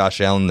rather have Josh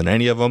Allen than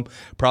any of them,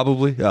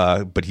 probably.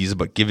 But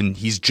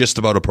he's just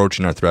about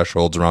approaching our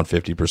thresholds around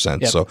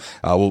 50%. Yep. So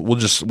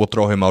we'll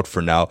throw him out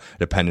for now,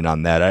 depending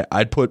on that.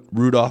 I'd put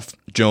Rudolph,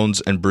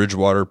 Jones, and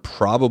Bridgewater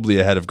probably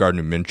ahead of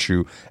Gardner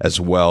Minshew as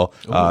well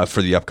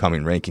for the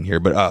upcoming ranking here.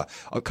 But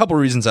a couple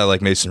of reasons I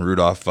like Mason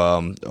Rudolph.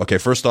 Okay,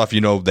 first off,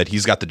 you know that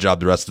he's got the job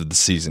the rest of the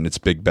season. It's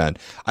Big Ben.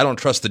 I don't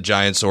trust the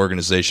Giants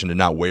organization to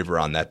not waver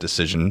on that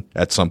decision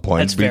at some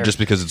point, just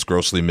because it's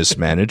grossly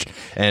mismanaged.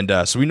 And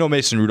so we know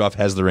Mason Rudolph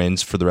has the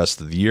reins for the rest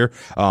of the year.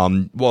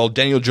 While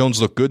Daniel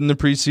Jones looked good in the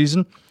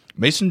preseason,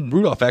 Mason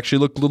Rudolph actually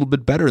looked a little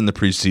bit better in the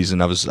preseason.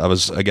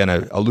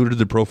 I alluded to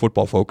the Pro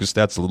Football Focus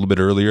stats a little bit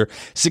earlier.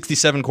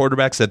 67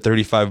 quarterbacks at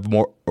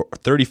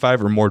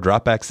 35 or more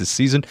dropbacks this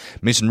season.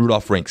 Mason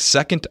Rudolph ranks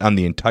second on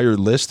the entire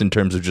list in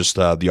terms of just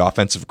the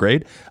offensive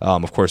grade.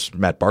 Of course,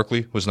 Matt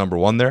Barkley was number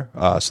 1 there,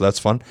 so that's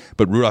fun.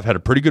 But Rudolph had a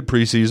pretty good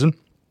preseason.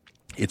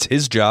 It's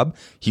his job.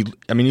 He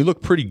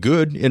looked pretty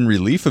good in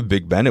relief of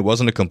Big Ben. It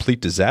wasn't a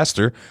complete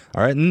disaster.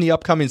 All right, and in the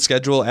upcoming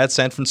schedule at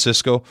San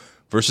Francisco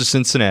versus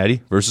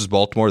Cincinnati versus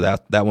Baltimore,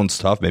 that one's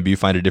tough. Maybe you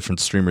find a different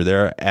streamer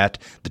there at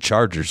the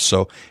Chargers.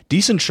 So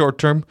decent short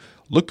term.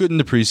 Look good in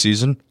the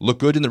preseason. Look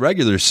good in the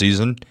regular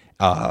season.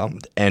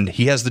 And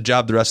he has the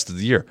job the rest of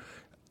the year.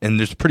 And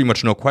there's pretty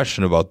much no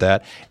question about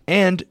that.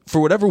 And for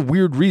whatever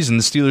weird reason,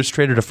 the Steelers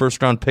traded a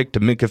first-round pick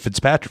to Minkah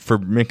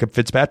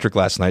Fitzpatrick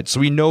last night. So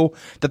we know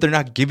that they're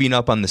not giving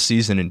up on the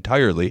season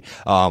entirely.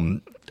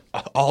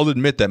 I'll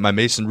admit that my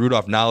Mason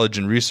Rudolph knowledge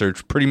and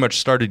research pretty much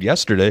started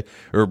yesterday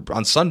or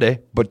on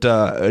Sunday, but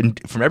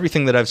from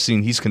everything that I've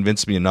seen, he's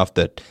convinced me enough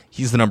that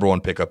he's the number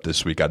 1 pickup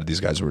this week out of these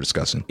guys we're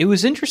discussing. It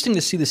was interesting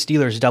to see the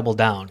Steelers double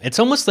down. It's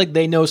almost like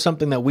they know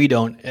something that we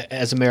don't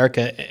as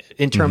America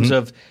in terms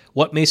of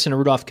what Mason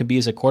Rudolph can be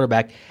as a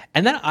quarterback.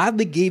 And that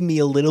oddly gave me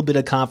a little bit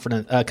of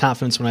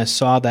confidence when I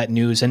saw that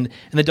news. And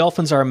the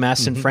Dolphins are a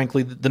mess, and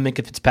frankly, the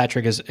Minkah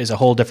Fitzpatrick is a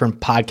whole different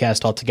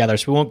podcast altogether.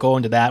 So we won't go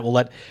into that. We'll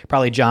let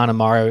probably John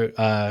Amaro,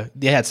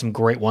 they had some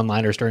great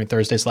one-liners during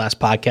Thursday's last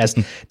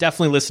podcast.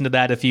 Definitely listen to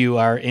that if you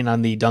are in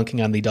on the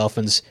dunking on the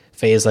Dolphins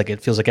phase like it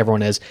feels like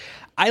everyone is.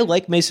 I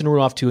like Mason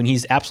Rudolph too, and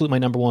he's absolutely my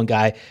number 1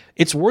 guy.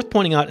 It's worth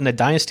pointing out in a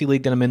dynasty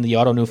league that I'm in, the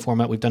Auto New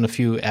format, we've done a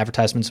few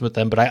advertisements with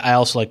them, but I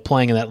also like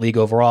playing in that league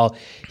overall.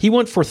 He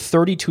went for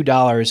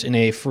 $32 in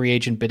a free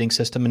agent bidding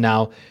system, and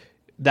now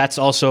that's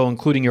also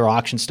including your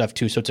auction stuff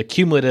too. So it's a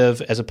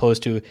cumulative as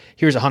opposed to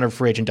here's $100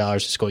 free agent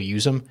dollars, just go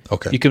use them.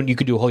 Okay. You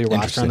could do a whole year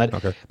roster on that.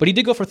 Okay. But he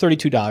did go for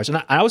 $32,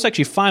 and I was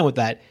actually fine with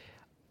that.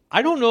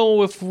 I don't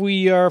know if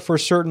we are for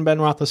certain Ben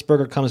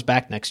Roethlisberger comes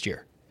back next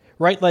year.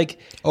 Right, like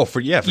for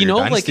your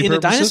dynasty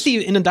purposes?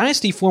 in a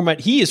dynasty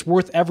format, he is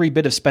worth every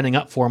bit of spending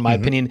up for, in my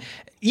opinion.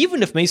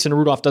 Even if Mason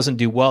Rudolph doesn't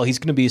do well, he's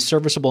going to be a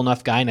serviceable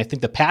enough guy, and I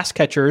think the pass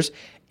catchers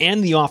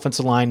and the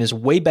offensive line is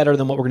way better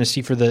than what we're going to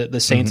see for the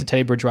Saints and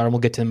Teddy Bridgewater. And we'll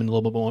get to him in a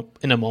little bit more,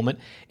 in a moment,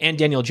 and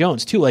Daniel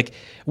Jones too. Like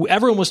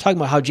everyone was talking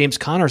about how James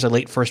Conner is a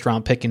late first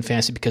round pick in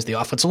fantasy because the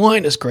offensive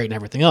line is great and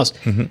everything else.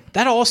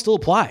 That all still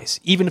applies,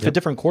 even if a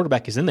different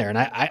quarterback is in there. And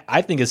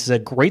I think this is a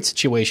great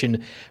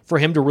situation for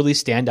him to really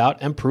stand out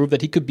and prove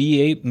that he could be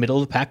a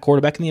middle of the pack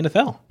quarterback in the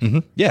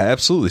NFL. Yeah,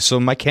 absolutely. So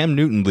my Cam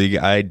Newton league,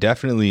 I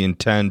definitely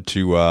intend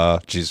to. I'm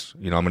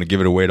going to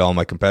give it away to all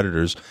my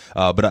competitors,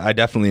 but I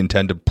definitely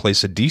intend to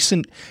place a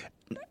decent.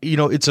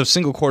 It's a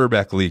single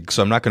quarterback league,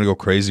 so I'm not going to go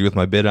crazy with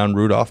my bid on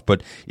Rudolph,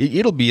 but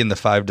it'll be in the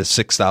 $5 to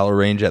 $6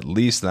 range at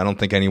least, and I don't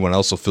think anyone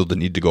else will feel the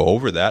need to go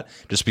over that,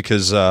 just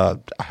because I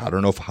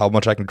don't know how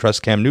much I can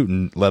trust Cam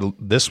Newton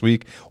this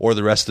week or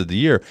the rest of the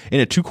year. In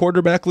a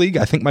 2-quarterback league,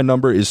 I think my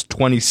number is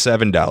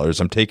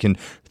 $27. I'm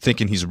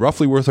thinking he's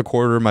roughly worth a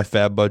quarter of my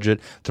fab budget.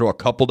 Throw a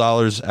couple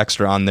dollars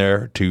extra on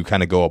there to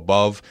kind of go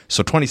above,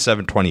 so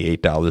 $27,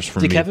 $28 for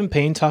me. Did Kevin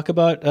Payne talk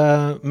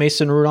about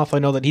Mason Rudolph? I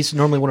know that he's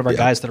normally one of our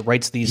guys that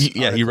writes these.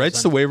 He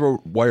writes the waiver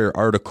wire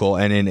article,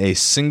 and in a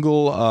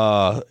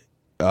single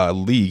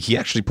league, he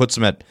actually puts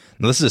them at.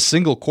 Now this is a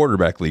single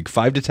quarterback league,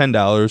 $5 to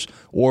 $10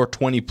 or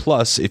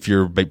 $20+ if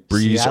you're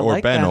Breeze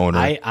or Ben that.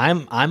 owner.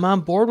 I'm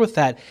on board with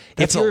that.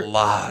 That's a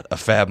lot of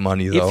fab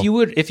money, though.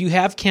 If you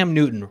have Cam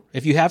Newton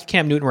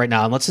right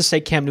now, and let's just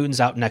say Cam Newton's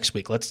out next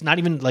week. Let's not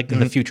even in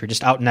the future,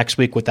 just out next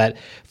week with that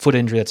foot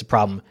injury. That's a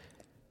problem.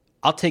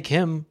 I'll take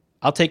him.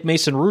 I'll take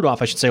Mason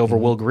Rudolph, I should say, over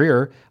Will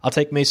Grier. I'll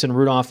take Mason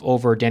Rudolph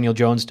over Daniel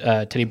Jones,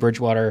 Teddy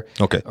Bridgewater,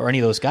 or any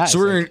of those guys. So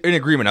we're in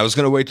agreement. I was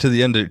going to wait to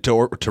the end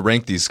to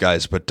rank these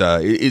guys, but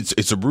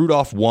it's a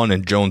Rudolph 1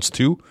 and Jones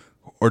 2,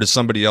 or does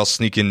somebody else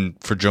sneak in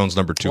for Jones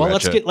number 2? Well,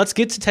 let's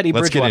get to Teddy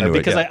Bridgewater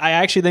because I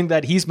actually think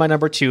that he's my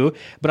number 2.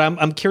 But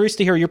I'm curious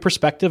to hear your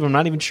perspective. I'm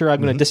not even sure I'm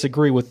going to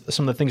disagree with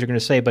some of the things you're going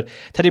to say. But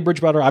Teddy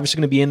Bridgewater obviously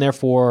going to be in there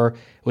for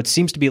what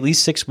seems to be at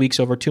least 6 weeks,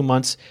 over 2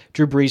 months.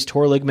 Drew Brees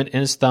tore a ligament in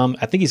his thumb.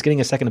 I think he's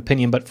getting a second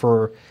opinion, but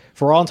for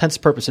all intents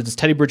and purposes, it's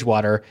Teddy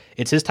Bridgewater.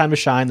 It's his time to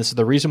shine. This is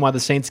the reason why the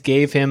Saints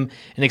gave him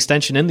an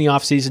extension in the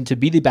offseason to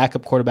be the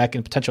backup quarterback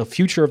and potential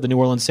future of the New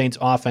Orleans Saints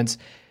offense.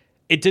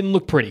 It didn't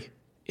look pretty.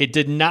 It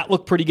did not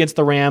look pretty against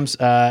the Rams.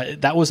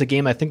 That was a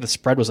game, I think the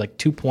spread was like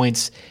 2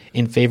 points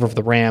in favor of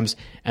the Rams,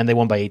 and they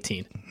won by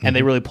 18. And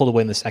they really pulled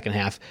away in the second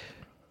half.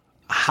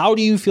 How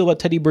do you feel about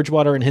Teddy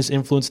Bridgewater and his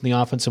influence in the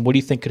offense, and what do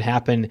you think could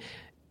happen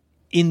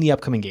in the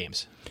upcoming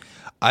games?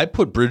 I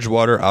put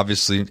Bridgewater,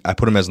 obviously, I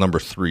put him as number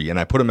 3, and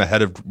I put him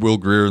ahead of Will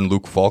Grier and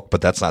Luke Falk,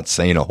 but that's not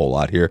saying a whole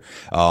lot here.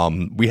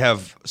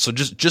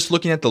 Just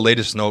looking at the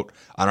latest note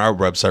on our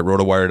website,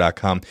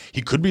 rotowire.com,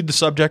 he could be the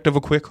subject of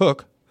a quick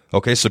hook.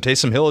 Okay, so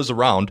Taysom Hill is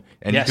around,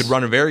 and you could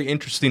run a very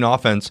interesting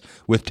offense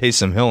with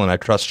Taysom Hill, and I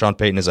trust Sean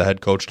Payton as a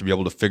head coach to be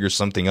able to figure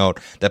something out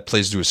that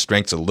plays to his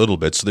strengths a little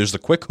bit. So there's the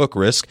quick hook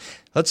risk.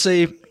 Let's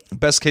say,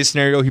 best case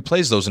scenario, he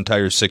plays those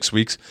entire 6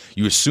 weeks.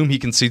 You assume he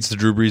concedes to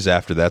Drew Brees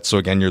after that, so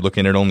again, you're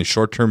looking at only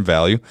short-term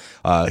value.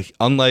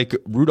 Unlike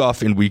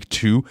Rudolph in week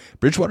 2,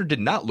 Bridgewater did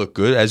not look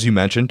good, as you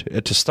mentioned,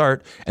 to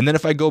start. And then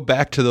if I go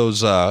back to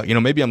those,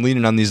 maybe I'm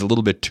leaning on these a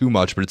little bit too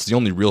much, but it's the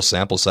only real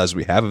sample size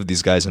we have of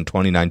these guys in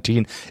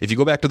 2019. If you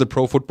go back to the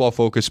Pro Football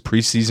Focus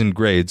preseason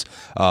grades,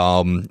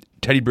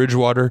 Teddy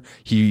Bridgewater,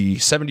 he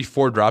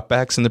 74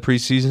 dropbacks in the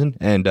preseason,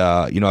 and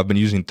I've been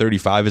using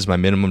 35 as my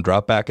minimum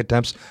dropback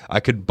attempts. I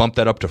could bump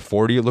that up to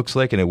 40, it looks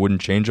like, and it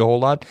wouldn't change a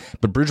whole lot.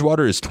 But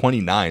Bridgewater is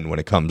 29 when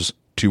it comes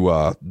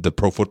to the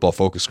Pro Football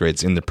Focus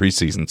grades in the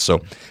preseason.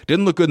 So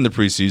didn't look good in the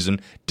preseason,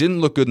 didn't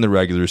look good in the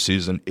regular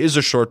season, is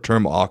a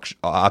short-term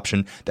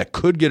option that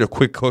could get a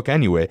quick hook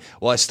anyway.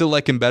 Well, I still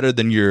like him better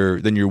than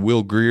your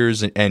Will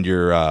Griers and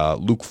your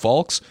Luke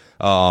Falks.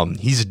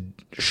 He's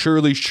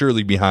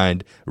surely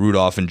behind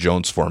Rudolph and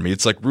Jones for me.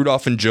 It's like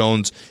Rudolph and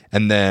Jones,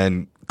 and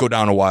then go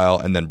down a while,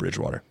 and then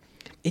Bridgewater.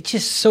 It's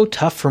just so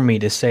tough for me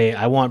to say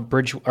I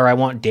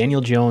want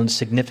Daniel Jones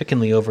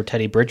significantly over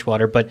Teddy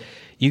Bridgewater, but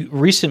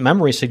recent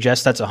memory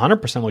suggests that's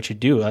 100% what you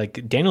do.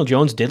 Like Daniel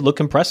Jones did look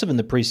impressive in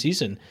the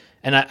preseason,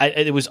 and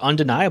it was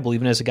undeniable,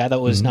 even as a guy that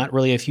was not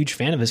really a huge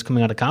fan of his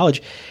coming out of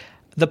college.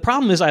 The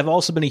problem is I've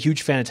also been a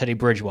huge fan of Teddy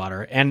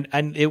Bridgewater, and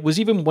it was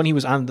even when he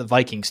was on the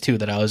Vikings, too,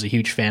 that I was a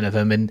huge fan of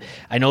him. And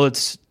I know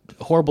it's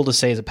horrible to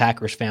say as a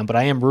Packers fan, but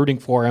I am rooting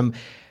for him.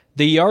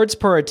 The yards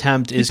per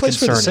attempt is concerning. He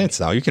plays for the Saints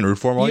now. You can root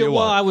for him all you want.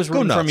 Well, I was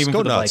rooting for him even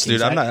for the Vikings.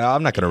 Dude. I'm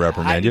not going to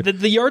reprimand you.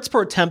 The yards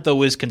per attempt,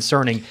 though, is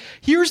concerning.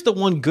 Here's the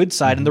one good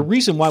side, and the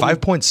reason why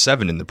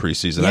 5.7 in the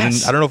preseason.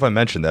 Yes. I don't know if I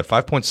mentioned that.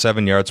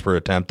 5.7 yards per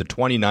attempt, the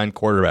 29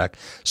 quarterback.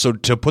 So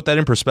to put that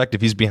in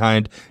perspective, he's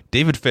behind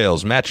David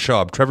Fales, Matt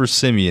Schaub, Trevor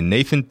Siemian,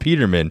 Nathan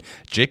Peterman,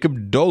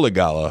 Jacob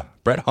Dolegala,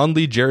 Brett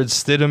Hundley, Jared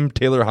Stidham,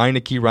 Taylor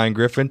Heineke, Ryan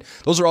Griffin.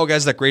 Those are all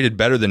guys that graded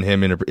better than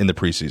him in the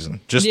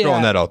preseason. Just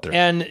throwing that out there.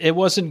 And it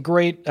wasn't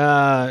great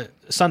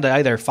Sunday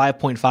either,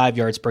 5.5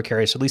 yards per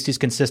carry, so at least he's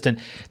consistent.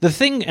 The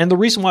thing, and the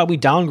reason why we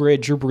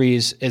downgraded Drew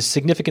Brees as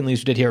significantly as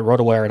we did here at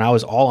RotoWire, and I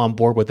was all on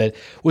board with it,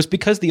 was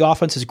because the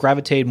offense has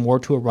gravitated more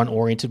to a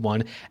run-oriented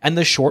one, and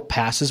the short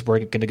passes were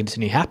going to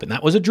continue to happen.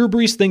 That was a Drew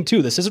Brees thing,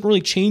 too. This hasn't really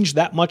changed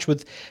that much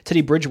with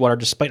Teddy Bridgewater,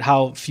 despite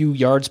how few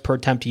yards per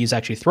attempt he's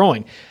actually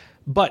throwing.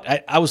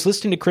 But I was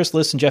listening to Chris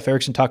Liss and Jeff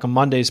Erickson talk on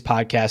Monday's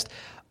podcast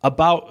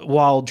about,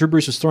 while Drew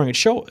Brees was throwing it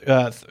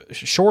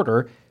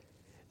shorter,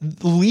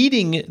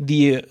 leading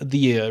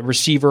the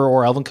receiver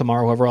or Alvin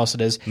Kamara, whoever else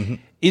it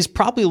is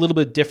probably a little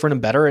bit different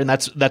and better, and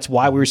that's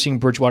why we were seeing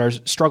Bridgewater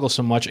struggle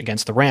so much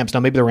against the Rams. Now,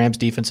 maybe the Rams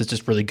defense is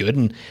just really good,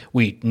 and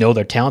we know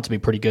their talent to be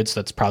pretty good,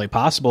 so that's probably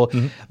possible.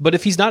 But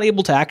if he's not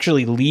able to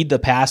actually lead the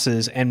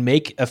passes and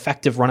make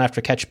effective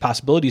run-after-catch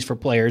possibilities for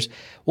players,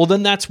 well,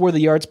 then that's where the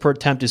yards per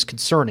attempt is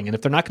concerning. And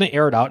if they're not going to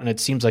air it out, and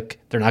it seems like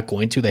they're not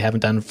going to, they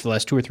haven't done it for the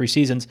last 2 or 3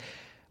 seasons,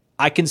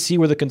 I can see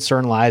where the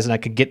concern lies, and I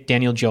could get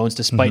Daniel Jones,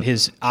 despite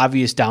his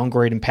obvious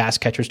downgrade in pass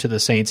catchers to the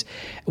Saints,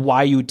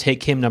 why you would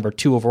take him number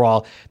 2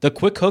 overall. The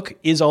quick hook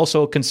is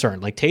also a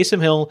concern. Like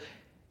Taysom Hill,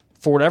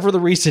 for whatever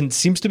the reason,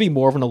 seems to be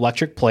more of an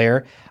electric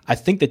player. I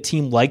think the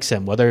team likes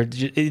him. Whether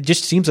it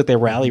just seems like they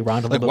rally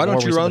around a little bit more. Why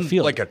don't you run the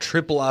field. like a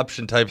triple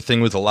option type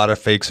thing with a lot of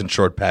fakes and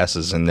short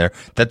passes in there?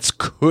 That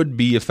could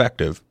be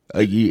effective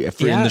in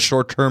the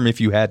short term if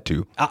you had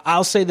to.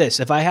 I'll say this: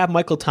 if I have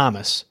Michael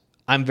Thomas,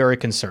 I'm very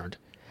concerned.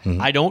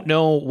 I don't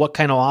know what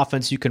kind of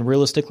offense you can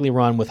realistically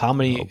run with how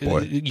many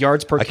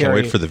yards per carry. I can't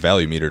wait for the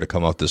value meter to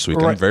come out this week.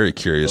 Right. I'm very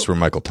curious where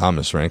Michael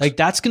Thomas ranks. Like,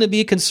 that's going to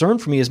be a concern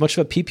for me. As much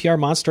of a PPR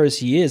monster as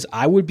he is,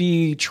 I would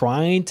be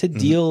trying to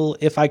deal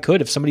if I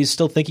could. If somebody's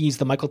still thinking he's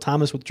the Michael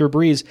Thomas with Drew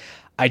Brees,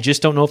 I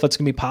just don't know if that's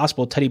going to be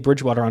possible. Teddy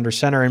Bridgewater under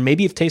center, and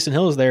maybe if Taysom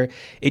Hill is there,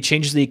 it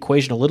changes the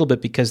equation a little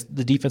bit because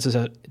the defense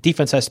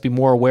has to be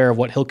more aware of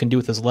what Hill can do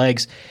with his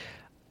legs.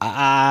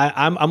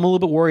 I'm a little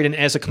bit worried, and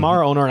as a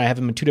Kamara owner, and I have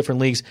him in 2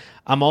 different leagues,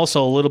 I'm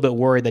also a little bit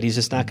worried that he's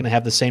just not going to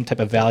have the same type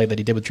of value that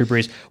he did with Drew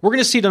Brees. We're going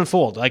to see it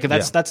unfold. Like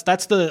that's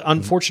the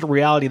unfortunate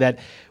reality that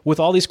with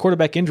all these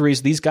quarterback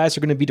injuries, these guys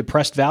are going to be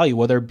depressed value,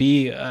 whether it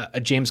be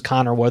a James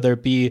Conner, whether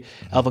it be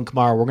Alvin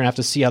Kamara. We're going to have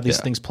to see how these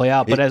things play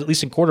out. But at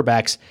least in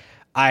quarterbacks,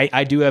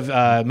 I do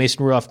have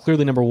Mason Rudolph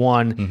clearly number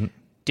 1.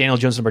 Daniel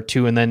Jones number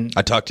 2, and then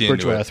I talked to you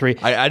into it. 3.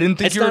 I didn't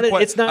think you were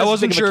quite. It's not I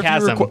wasn't sure if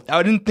you were.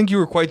 I didn't think you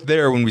were quite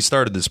there when we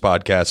started this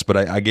podcast, but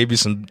I gave you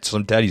some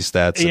Teddy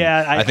stats. And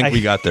I think we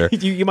got there.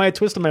 You might have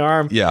twisted my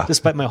arm,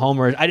 despite my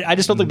homer. I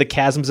just don't think the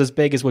chasm's as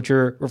big as what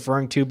you're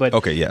referring to. But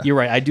you're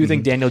right. I do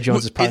think Daniel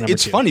Jones is probably number 2.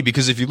 It's funny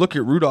because if you look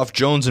at Rudolph,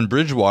 Jones, and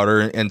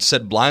Bridgewater and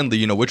said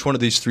blindly, which one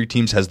of these 3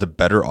 teams has the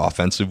better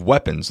offensive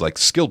weapons, like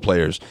skilled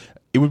players,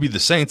 it would be the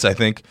Saints, I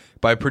think,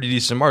 by a pretty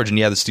decent margin.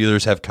 Yeah, the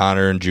Steelers have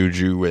Connor and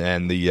Juju,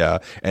 and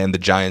the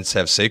Giants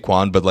have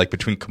Saquon. But like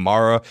between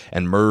Kamara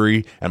and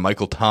Murray and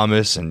Michael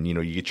Thomas, and you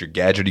get your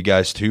gadgety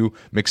guys too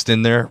mixed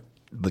in there,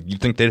 you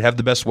think they'd have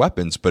the best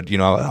weapons. But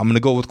I'm going to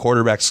go with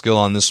quarterback skill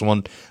on this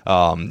one.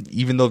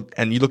 Even though,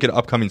 and you look at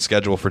upcoming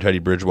schedule for Teddy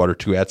Bridgewater,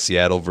 2 at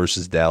Seattle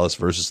versus Dallas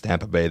versus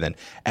Tampa Bay, then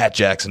at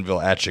Jacksonville,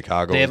 at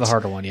Chicago. They have a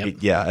harder one,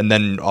 yeah. And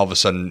then all of a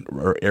sudden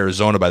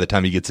Arizona, by the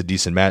time he gets a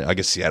decent match, I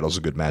guess Seattle's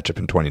a good matchup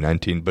in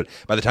 2019, but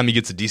by the time he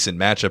gets a decent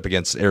matchup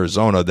against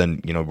Arizona,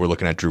 then we're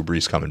looking at Drew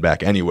Brees coming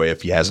back anyway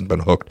if he hasn't been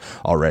hooked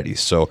already.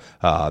 So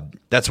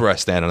that's where I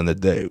stand on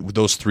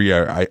those 3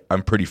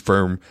 I'm pretty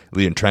firmly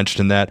entrenched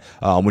in that.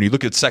 When you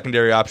look at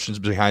secondary options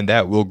behind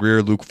that, Will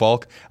Grier, Luke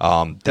Falk,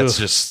 that's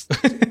just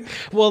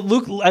well,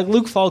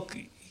 Luke Falk,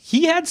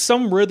 he had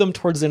some rhythm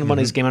towards the end of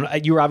Monday's game.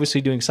 You were obviously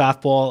doing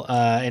softball.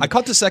 I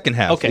caught the second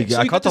half. Okay, so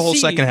I caught the whole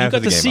second half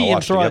of the game. I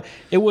watched it.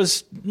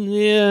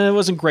 It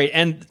wasn't great.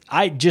 And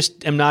I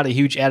just am not a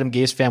huge Adam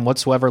Gase fan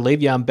whatsoever.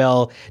 Le'Veon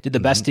Bell did the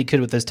best he could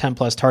with his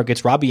 10-plus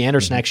targets. Robbie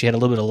Anderson actually had a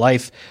little bit of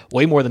life,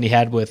 way more than he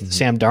had with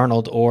Sam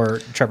Darnold or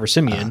Trevor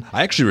Siemian.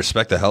 I actually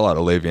respect the hell out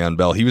of Le'Veon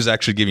Bell. He was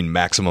actually giving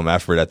maximum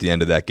effort at the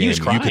end of that game. He was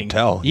crying. You could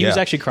tell. He was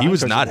actually crying. He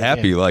was not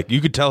happy. Like, you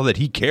could tell that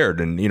he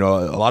cared. And,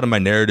 a lot of my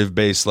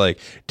narrative-based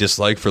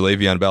dislike for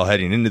Le'Veon Bell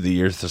heading into the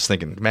year, just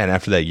thinking, man,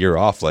 after that year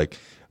off,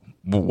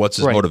 what's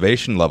his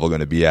motivation level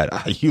going to be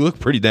at? You look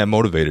pretty damn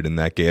motivated in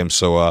that game.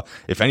 So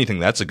if anything,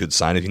 that's a good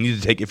sign.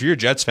 If you're a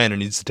Jets fan and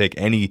needs to take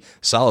any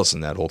solace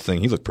in that whole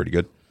thing, he looked pretty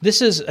good.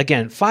 This is,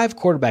 again, 5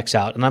 quarterbacks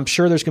out, and I'm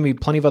sure there's going to be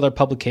plenty of other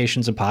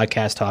publications and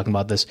podcasts talking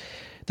about this.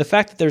 The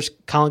fact that there's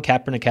Colin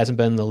Kaepernick hasn't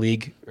been in the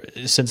league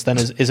since then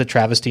is a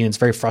travesty, and it's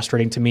very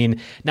frustrating to me.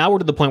 And now we're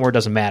to the point where it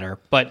doesn't matter.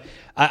 But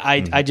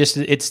this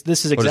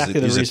is exactly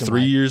the reason. Is it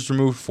 3 years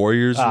removed, 4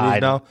 years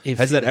removed now?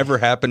 Has that ever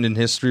happened in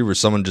history where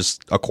someone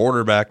a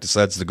quarterback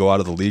decides to go out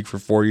of the league for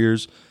 4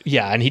 years?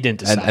 Yeah, and he didn't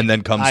decide. And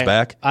then comes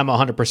back? I'm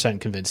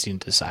 100% convinced he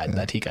didn't decide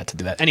that he got to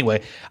do that.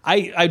 Anyway,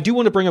 I do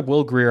want to bring up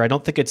Will Grier. I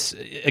don't think it's,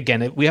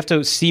 again, we have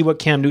to see what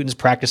Cam Newton's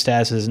practice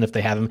status is and if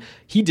they have him.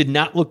 He did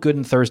not look good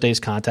in Thursday's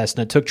contest,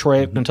 and it took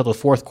Troy took until the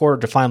fourth quarter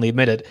to finally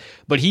admit it.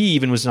 But he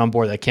even was on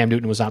board that Cam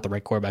Newton was not the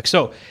right quarterback.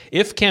 So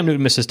if Cam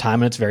Newton misses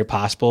time, and it's very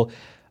possible,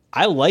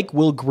 I like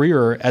Will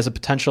Grier as a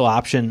potential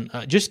option,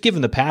 just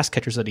given the pass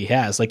catchers that he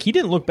has. Like, he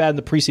didn't look bad in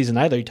the preseason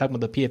either. You're talking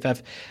about the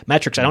PFF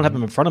metrics. I don't have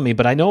them in front of me,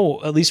 but I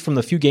know, at least from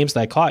the few games that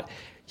I caught,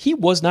 he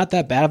was not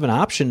that bad of an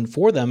option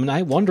for them. And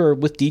I wonder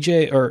with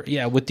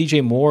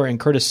DJ Moore and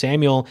Curtis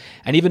Samuel,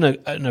 and even a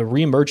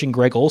reemerging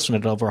Greg Olsen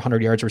at over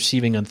 100 yards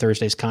receiving on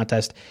Thursday's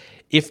contest,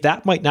 if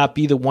that might not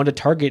be the one to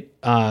target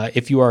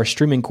if you are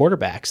streaming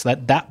quarterbacks.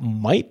 That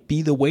might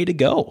be the way to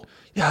go.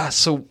 Yeah,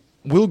 so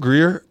Will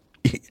Grier,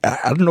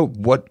 I don't know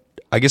what.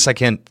 I guess I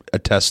can't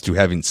attest to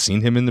having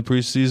seen him in the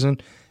preseason,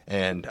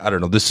 and I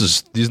don't know.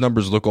 These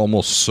numbers look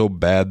almost so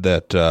bad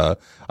that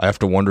I have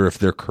to wonder if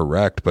they're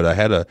correct. But I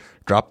had to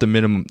drop the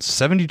minimum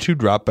 72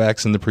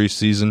 dropbacks in the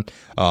preseason.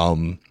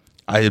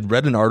 I had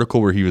read an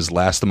article where he was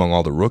last among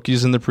all the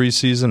rookies in the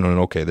preseason, and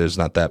okay, there's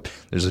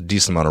a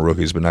decent amount of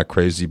rookies, but not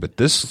crazy. But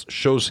this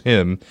shows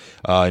him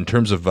in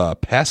terms of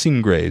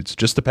passing grades,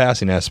 just the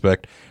passing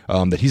aspect,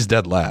 that he's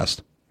dead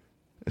last.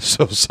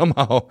 So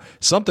somehow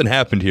something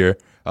happened here.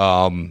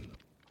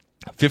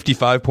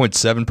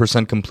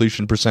 55.7%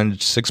 completion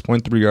percentage,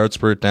 6.3 yards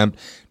per attempt,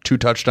 2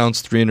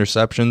 touchdowns, 3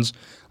 interceptions.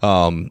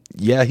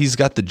 Yeah, he's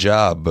got the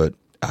job, but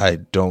I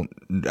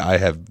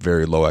have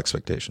very low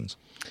expectations.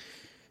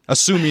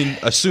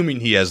 Assuming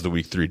he has the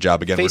week 3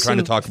 job again. We're trying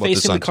to talk about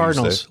this on the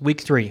Cardinals, Tuesday. Week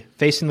 3,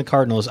 facing the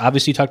Cardinals.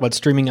 Obviously, you talked about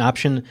streaming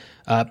option,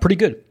 pretty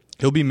good.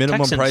 He'll be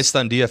minimum Texans, priced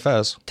on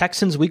DFS.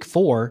 Texans week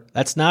 4.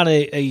 That's not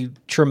a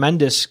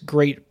tremendous,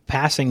 great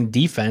passing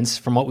defense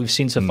from what we've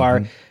seen so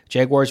far.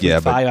 Jaguars week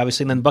 5,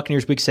 obviously, and then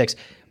Buccaneers week 6.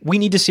 We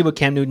need to see what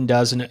Cam Newton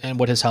does and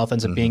what his health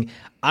ends up being.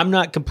 I'm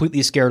not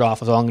completely scared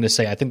off, is all I'm going to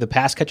say. I think the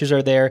pass catchers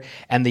are there,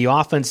 and the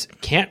offense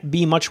can't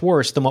be much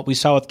worse than what we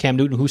saw with Cam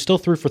Newton, who still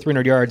threw for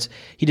 300 yards.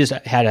 He just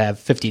had to have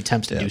 50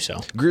 attempts to do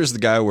so. Greer's the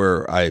guy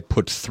where I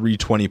put $3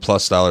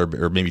 $20+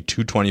 or maybe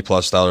 $2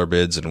 $20+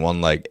 bids and one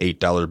like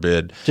 $8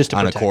 bid just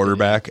on a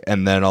quarterback,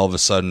 and then all of a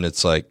sudden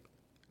it's like,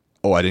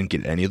 oh, I didn't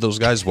get any of those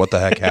guys? What the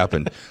heck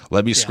happened?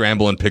 Let me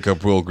scramble and pick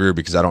up Will Grier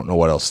because I don't know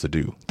what else to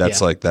do.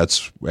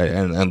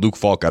 And Luke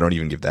Falk, I don't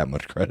even give that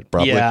much credit,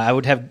 probably. Yeah, I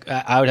would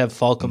have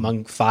Falk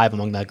among 5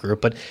 among that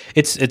group. But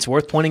it's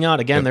worth pointing out,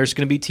 again, there's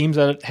going to be teams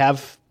that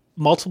have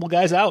multiple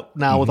guys out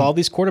now with all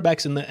these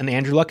quarterbacks and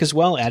Andrew Luck as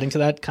well, adding to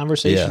that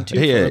conversation too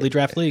for early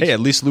draft leagues. Hey, at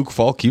least Luke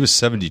Falk, he was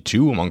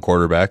 72 among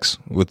quarterbacks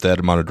with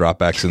that amount of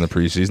dropbacks in the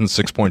preseason,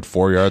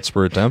 6.4 yards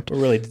per attempt. We're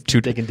really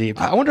digging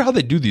deep. I wonder how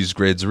they do these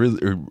grades.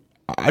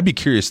 I'd be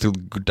curious to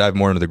dive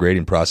more into the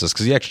grading process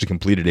because he actually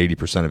completed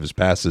 80% of his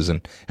passes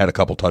and had a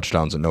couple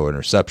touchdowns and no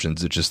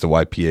interceptions. It's just the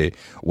YPA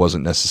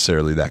wasn't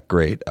necessarily that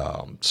great.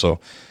 So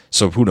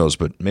who knows?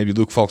 But maybe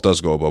Luke Falk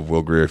does go above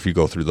Will Grier if you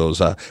go through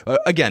those.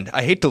 Again,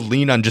 I hate to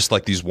lean on just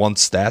like these one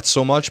stats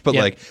so much, but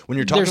like when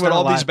you're talking about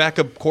all these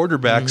backup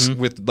quarterbacks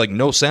with like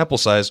no sample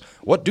size,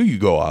 what do you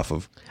go off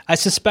of? I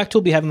suspect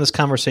we'll be having this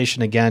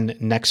conversation again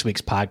next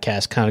week's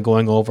podcast, kind of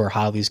going over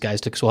how these guys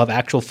do. So we'll have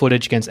actual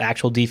footage against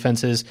actual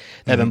defenses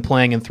that have been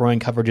playing and throwing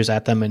coverages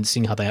at them and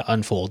seeing how they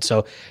unfold.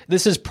 So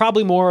this is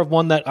probably more of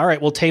one that, all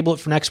right, we'll table it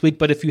for next week.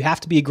 But if you have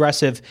to be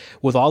aggressive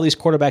with all these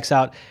quarterbacks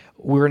out,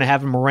 we're going to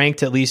have them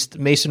ranked at least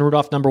Mason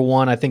Rudolph number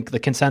 1. I think the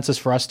consensus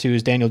for us too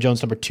is Daniel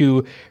Jones number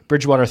 2,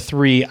 Bridgewater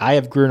 3. I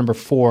have Grier number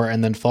 4,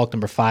 and then Falk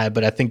number 5.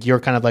 But I think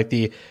you're kind of like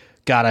the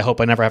God. I hope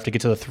I never have to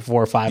get to the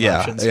 4 or 5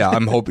 options. Yeah,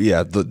 I'm hoping.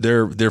 Yeah,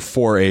 they're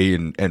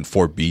 4A and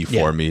 4B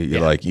for me.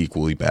 You're like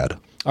equally bad.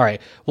 All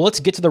right. Well, let's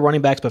get to the running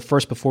backs, but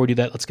first, before we do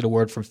that, let's get a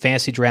word from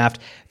Fantasy Draft.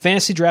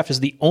 Fantasy Draft is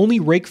the only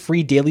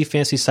rake-free daily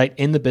fantasy site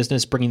in the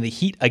business, bringing the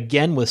heat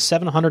again with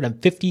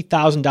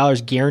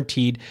 $750,000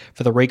 guaranteed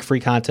for the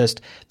rake-free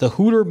contest. The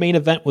Hooter main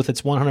event with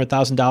its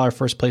 $100,000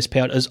 first-place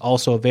payout is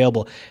also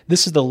available.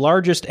 This is the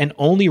largest and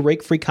only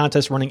rake-free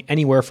contest running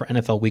anywhere for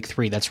NFL Week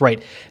 3. That's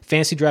right.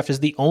 Fantasy Draft is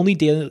the only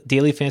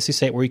daily fantasy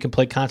site where you can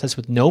play contests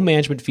with no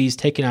management fees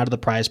taken out of the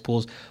prize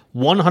pools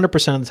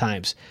 100% of the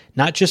times,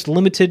 not just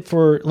limited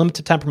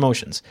time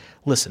promotions.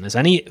 Listen, as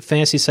any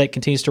fantasy site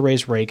continues to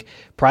raise rake,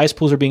 prize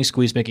pools are being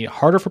squeezed, making it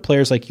harder for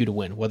players like you to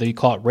win. Whether you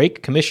call it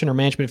rake, commission, or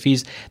management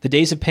fees, the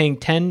days of paying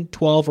 10,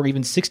 12, or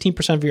even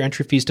 16% of your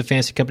entry fees to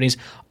fantasy companies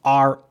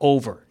are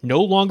over.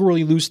 No longer will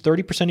you lose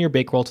 30% of your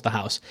bankroll to the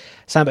house.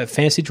 Sign up at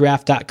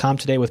fantasydraft.com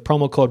today with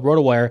promo code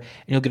ROTOWIRE, and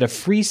you'll get a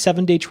free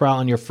 7-day trial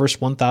on your first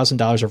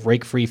 $1,000 of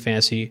rake-free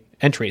fantasy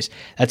entries.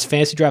 That's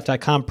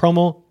fantasydraft.com,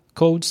 promo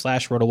code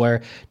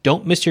 /ROTOWIRE.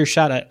 Don't miss your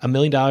shot at $1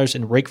 million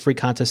in rake-free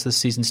contests this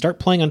season. Start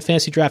playing on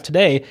Fantasy Draft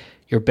today.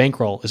 Your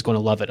bankroll is going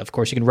to love it. Of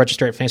course, you can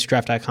register at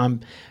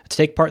fantasydraft.com to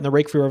take part in the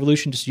rake-free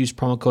revolution. Just use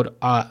promo code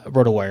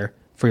ROTOWIRE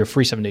for your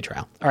free 7-day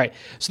trial. All right,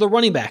 so the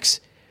running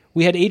backs.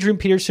 We had Adrian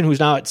Peterson, who's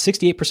now at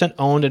 68%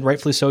 owned, and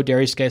rightfully so.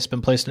 Darius Geis has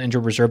been placed in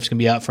injured reserve. He's going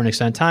to be out for an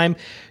extended time.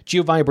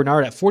 Giovanni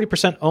Bernard at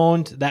 40%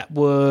 owned. That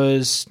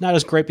was not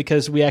as great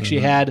because we actually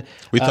had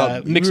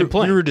Mixon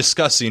playing. We were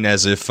discussing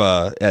as if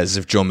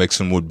Joe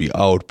Mixon would be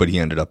out, but he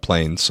ended up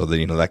playing, so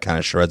that that kind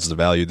of shreds the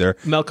value there.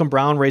 Malcolm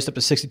Brown raised up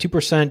to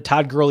 62%.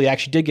 Todd Gurley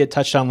actually did get a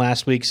touchdown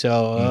last week,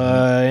 so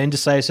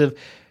indecisive.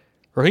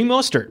 Raheem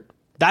Mostert.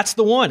 That's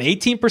the one.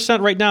 18%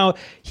 right now.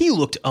 He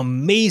looked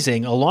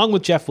amazing, along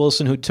with Jeff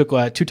Wilson, who took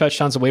 2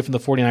 touchdowns away from the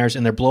 49ers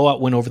in their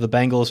blowout win over the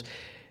Bengals.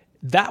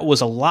 That was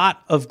a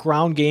lot of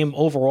ground game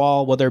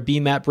overall, whether it be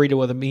Matt Breida,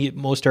 whether it be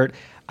Mostert.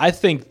 I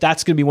think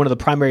that's going to be one of the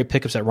primary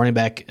pickups at running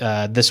back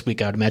this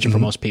week, I would imagine, for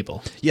most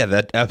people. Yeah,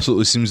 that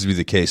absolutely seems to be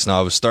the case. Now,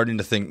 I was starting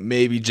to think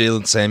maybe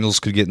Jalen Samuels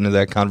could get into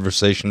that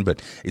conversation,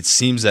 but it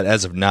seems that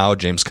as of now,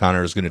 James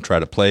Conner is going to try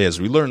to play.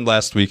 As we learned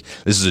last week,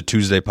 this is a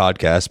Tuesday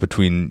podcast.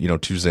 Between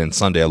Tuesday and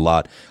Sunday, a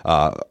lot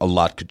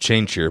could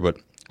change here.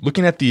 But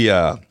looking at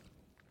the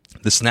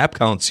snap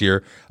counts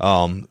here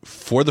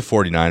for the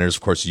 49ers,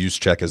 of course,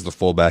 Juszczyk as the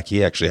fullback,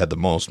 he actually had the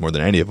most, more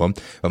than any of them.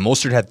 But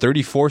Mostert had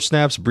 34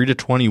 snaps, Breida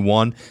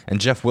 21, and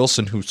Jeff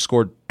Wilson, who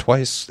scored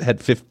twice,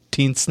 had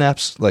 15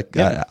 snaps.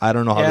 I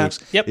don't know how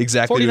to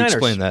exactly to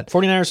explain that.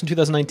 49ers in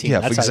 2019. Yeah,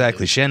 that's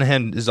exactly.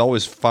 Shanahan has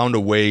always found a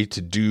way to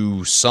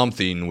do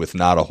something with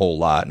not a whole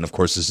lot. And, of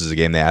course, this is a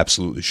game they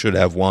absolutely should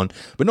have won.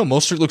 But no,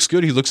 Mostert looks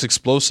good. He looks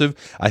explosive.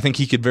 I think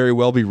he could very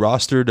well be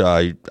rostered.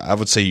 I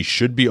would say he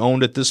should be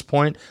owned at this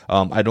point.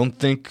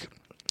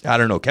 I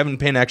don't know. Kevin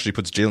Payne actually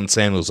puts Jalen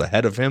Samuels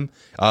ahead of him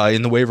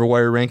in the waiver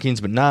wire rankings,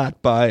 but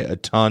not by a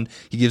ton.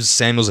 He gives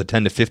Samuels a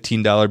 $10 to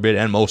 $15 bid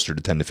and Mostert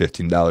a $10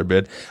 to $15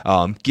 bid.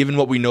 Given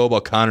what we know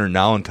about Conner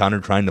now and Conner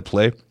trying to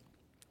play,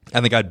 I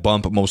think I'd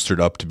bump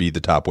Mostert up to be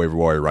the top waiver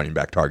wire running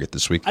back target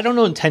this week. I don't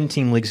know in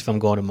 10-team leagues if I'm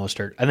going to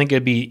Mostert. I think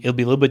it'll be a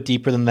little bit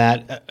deeper than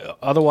that.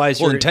 Otherwise,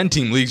 in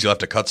 10-team leagues, you'll have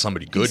to cut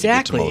somebody good to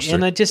get to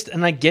Mostert.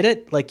 And I get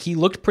it. Like, he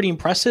looked pretty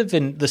impressive,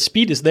 and the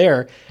speed is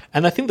there.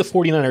 And I think the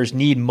 49ers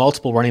need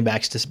multiple running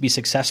backs to be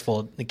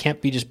successful. It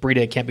can't be just Breida.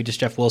 It can't be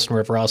just Jeff Wilson or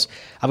wherever else.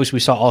 Obviously,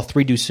 we saw all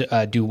 3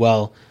 do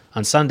well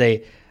on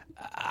Sunday.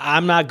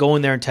 I'm not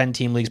going there in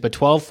 10-team leagues, but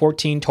 12,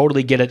 14,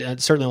 totally get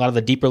it. Certainly a lot of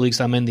the deeper leagues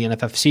I'm in, the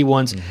NFFC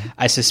ones,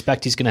 I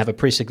suspect he's going to have a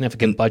pretty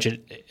significant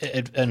budget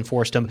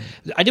enforced him.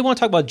 I did want to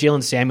talk about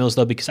Jalen Samuels,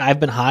 though, because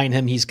I've been high on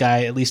him. He's a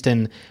guy, at least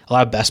in a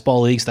lot of best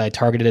ball leagues that I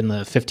targeted in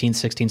the 15th,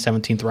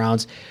 16th, 17th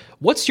rounds.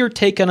 What's your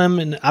take on him?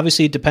 And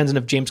obviously it depends on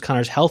if James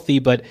Conner's healthy,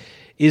 but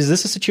is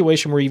this a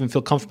situation where you even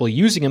feel comfortable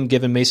using him,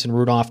 given Mason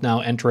Rudolph now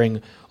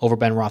entering over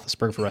Ben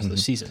Roethlisberger for the rest of the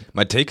season?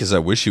 My take is I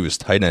wish he was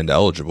tight end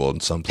eligible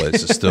in some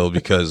places still,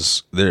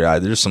 because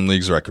there's some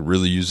leagues where I could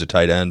really use a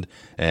tight end,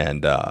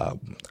 and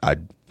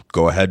I'd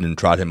go ahead and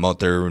trot him out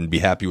there and be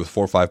happy with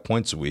 4 or 5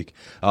 points a week.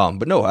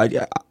 But no,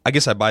 I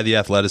guess I buy the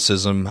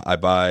athleticism. I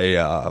buy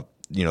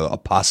a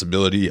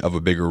possibility of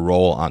a bigger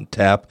role on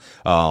tap.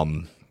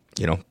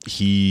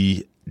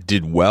 He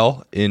did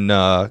well in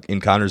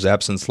Conner's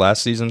absence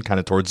last season, kind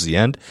of towards the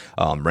end.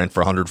 Ran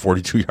for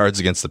 142 yards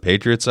against the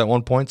Patriots at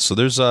one point. So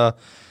there's a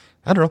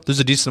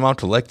decent amount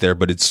to like there.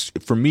 But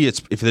for me,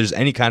 if there's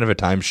any kind of a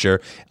timeshare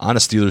on a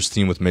Steelers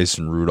team with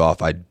Mason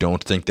Rudolph, I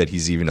don't think that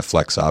he's even a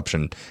flex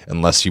option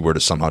unless he were to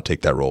somehow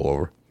take that role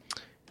over.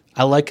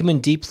 I like him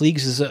in deep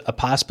leagues as a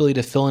possibility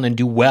to fill in and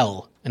do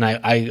well. And I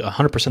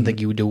 100% think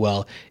he would do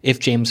well if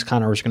James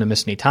Conner was going to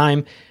miss any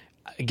time.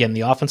 Again,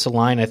 the offensive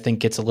line, I think,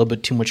 gets a little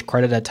bit too much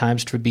credit at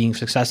times for being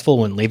successful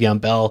when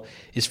Le'Veon Bell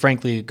is,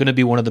 frankly, going to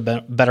be one of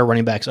the better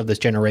running backs of this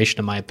generation,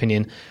 in my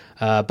opinion.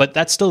 But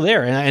that's still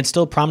there, and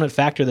still a prominent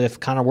factor that if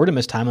Conner were to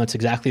miss time, that's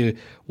exactly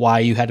why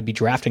you had to be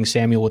drafting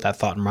Samuel with that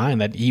thought in mind,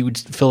 that he would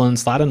fill in,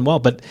 slot in well.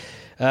 But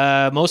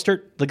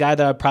Mostert, the guy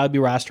that I'd probably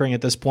be rostering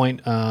at this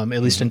point,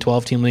 at least in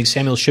 12-team leagues.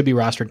 Samuel should be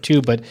rostered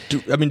too, but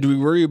do we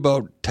worry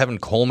about Tevin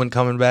Coleman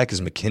coming back?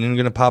 Is McKinnon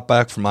going to pop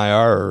back from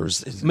IR? Or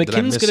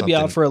McKinnon's going to be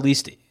out for at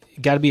least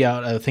at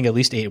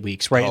least 8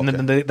 weeks, right? Okay.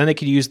 And then they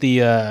could use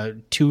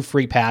the 2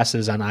 free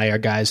passes on IR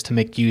guys to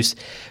make use.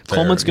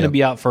 Coleman's going to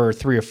be out for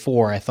 3 or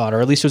 4, I thought, or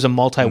at least there's a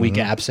multi-week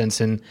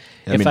absence. And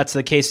if that's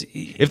the case,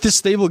 if this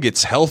stable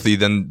gets healthy,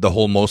 then the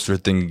whole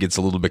Mostert thing gets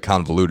a little bit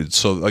convoluted.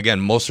 So again,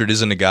 Mostert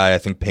isn't a guy. I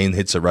think Payne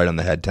hits it right on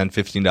the head. $10,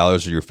 $15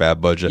 is your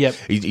fab budget. Yep.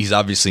 He's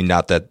obviously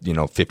not that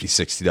 $50,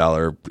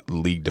 $60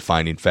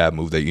 league-defining fab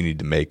move that you need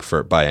to make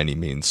by any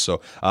means.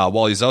 So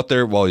while he's out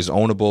there, while he's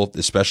ownable,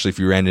 especially if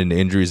you ran into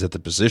injuries at the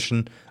position,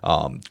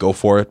 go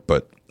for it.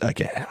 But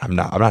again, I'm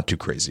not too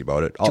crazy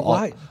about it.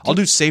 I'll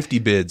do safety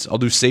bids. I'll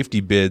do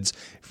safety bids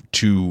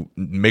to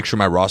make sure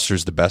my roster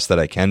is the best that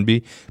I can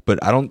be.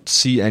 But I don't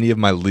see any of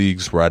my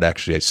leagues where I'd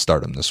actually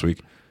start him this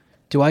week.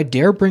 Do I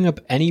dare bring up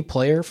any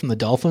player from the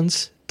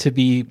Dolphins to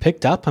be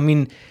picked up? I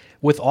mean,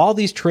 with all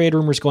these trade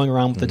rumors going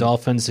around with the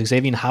Dolphins,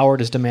 Xavier Howard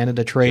has demanded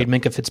a trade.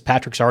 Yep. Minkah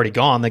Fitzpatrick's already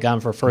gone. They got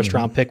him for a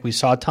first-round pick. We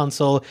saw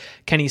Tunsil,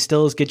 Kenny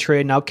Stills get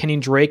traded. Now Kenny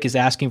Drake is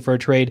asking for a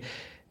trade.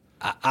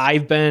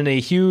 I've been a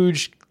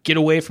huge get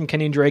away from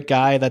Kenny Drake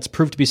guy that's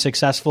proved to be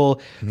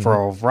successful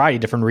for a variety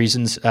of different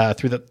reasons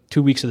through the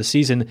 2 weeks of the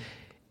season.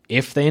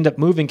 if they end up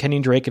moving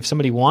Kenyon Drake, if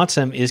somebody wants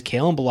him, is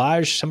Kalen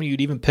Ballage somebody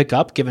you'd even pick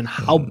up given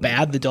how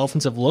bad the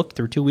Dolphins have looked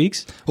through 2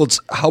 weeks? Well, it's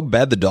how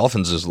bad the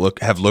Dolphins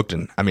have looked,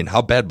 and I mean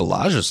how bad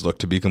Ballage has looked,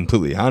 to be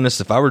completely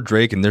honest. If I were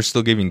Drake and they're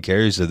still giving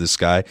carries to this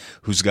guy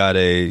who's got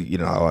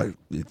the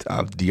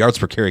yards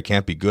per carry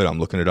can't be good. I'm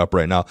looking it up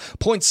right now.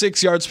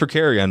 0.6 yards per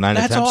carry on 9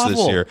 That's attempts awful.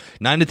 this year.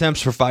 9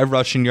 attempts for 5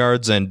 rushing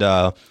yards, and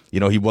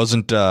he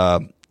wasn't.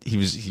 He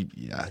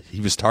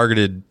was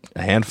targeted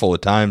a handful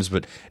of times,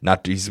 but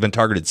not. He's been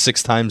targeted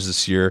 6 times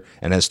this year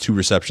and has 2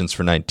 receptions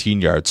for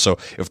 19 yards. So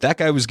if that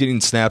guy was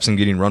getting snaps and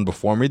getting run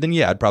before me, then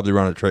yeah, I'd probably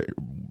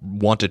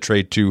want to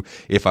trade too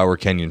if I were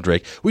Kenyon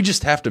Drake. We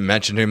just have to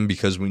mention him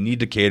because we need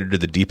to cater to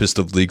the deepest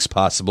of leagues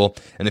possible.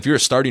 And if you're a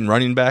starting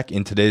running back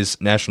in today's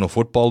National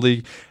Football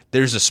League,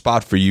 there's a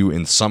spot for you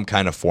in some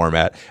kind of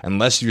format,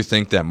 unless you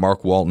think that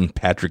Mark Walton,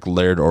 Patrick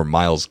Laird, or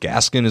Myles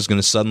Gaskin is going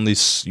to suddenly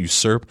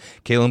usurp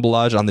Kalen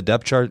Ballage on the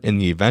depth chart in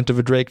the event of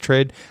a Drake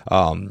trade.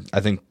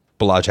 I think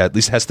Ballage at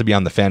least has to be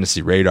on the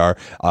fantasy radar.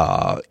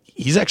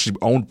 He's actually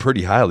owned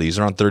pretty highly. He's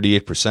around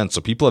 38%.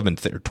 So people have been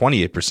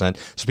 28%.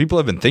 So people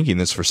have been thinking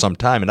this for some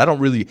time. And I'm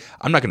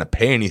not going to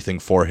pay anything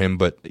for him.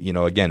 But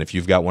again, if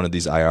you've got one of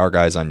these IR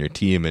guys on your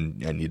team and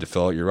need to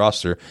fill out your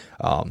roster,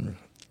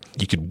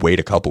 you could wait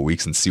a couple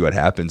weeks and see what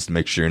happens to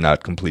make sure you're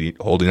not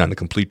holding on to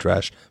complete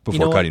trash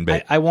before cutting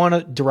bait. I want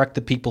to direct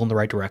the people in the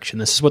right direction.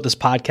 This is what this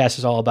podcast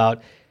is all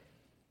about.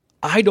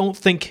 I don't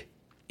think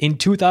in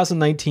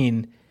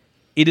 2019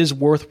 it is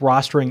worth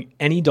rostering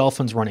any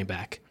Dolphins running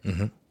back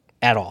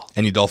at all.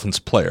 Any Dolphins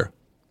player.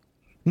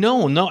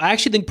 No. I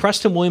actually think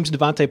Preston Williams and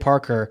Devontae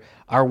Parker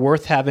are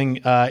worth having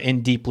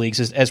in deep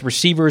leagues as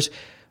receivers.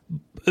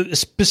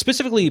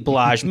 Specifically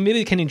Ballage,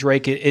 maybe Kenyon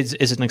Drake is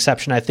an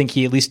exception. I think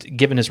he, at least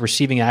given his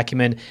receiving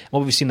acumen,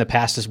 what we've seen in the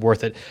past, is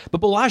worth it.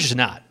 But Ballage is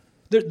not.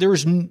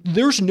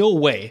 There's no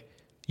way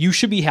you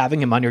should be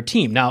having him on your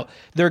team. Now,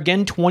 they're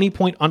again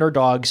 20-point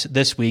underdogs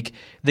this week.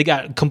 They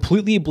got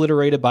completely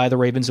obliterated by the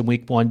Ravens in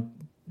week 1.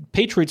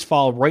 Patriots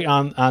fall right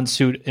on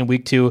suit in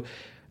week 2.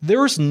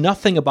 There's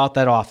nothing about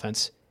that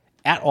offense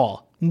at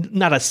all.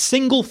 Not a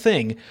single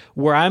thing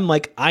where I'm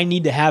like, I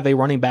need to have a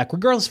running back,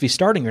 regardless if he's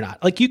starting or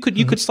not. Like you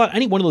could slot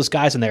any one of those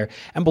guys in there,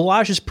 and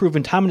Ballage has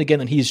proven time and again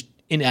that he's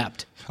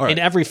inept in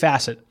every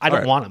facet. I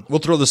don't want him. We'll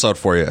throw this out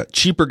for you.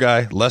 Cheaper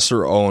guy,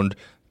 lesser owned.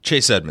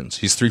 Chase Edmonds,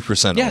 he's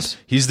 3% Yes.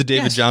 owned. He's the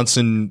David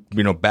Johnson,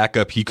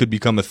 backup. He could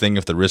become a thing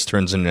if the wrist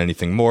turns into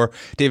anything more.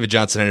 David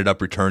Johnson ended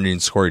up returning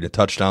and scoring a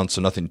touchdown,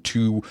 so nothing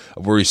too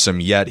worrisome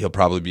yet. He'll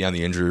probably be on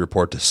the injury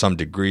report to some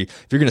degree.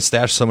 If you're going to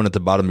stash someone at the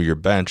bottom of your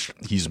bench,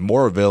 he's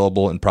more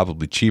available and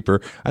probably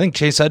cheaper. I think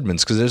Chase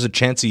Edmonds, because there's a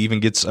chance he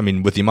even gets,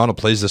 with the amount of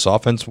plays this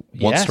offense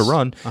wants to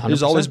run, 100%.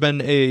 There's always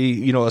been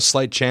a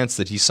slight chance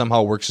that he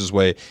somehow works his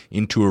way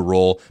into a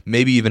role,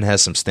 maybe even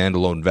has some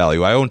standalone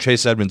value. I own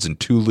Chase Edmonds in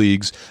 2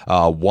 leagues.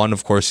 One,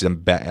 of course, I'm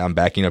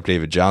backing up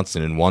David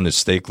Johnson, and one is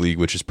Stake League,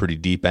 which is pretty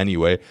deep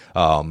anyway.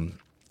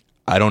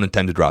 I don't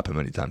intend to drop him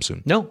anytime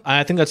soon. No,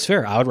 I think that's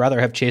fair. I would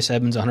rather have Chase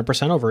Edmonds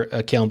 100% over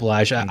Kalen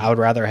Ballage. I would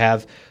rather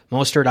have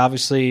Mostert,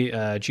 obviously,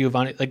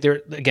 Giovanni.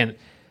 Again,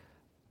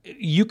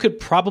 you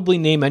could probably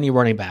name any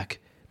running back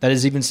that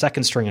is even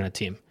second string on a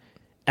team,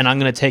 and I'm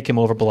going to take him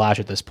over Ballage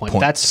at this point.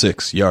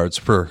 0.6 yards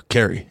per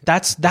carry.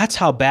 That's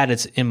how bad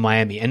it's in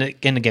Miami. And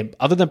again,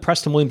 other than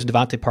Preston Williams and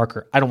Devontae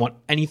Parker, I don't want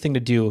anything to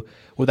do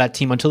with that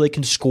team until they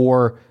can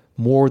score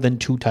more than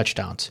 2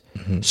 touchdowns.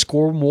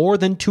 Score more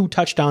than 2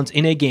 touchdowns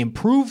in a game.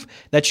 Prove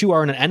that you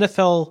are an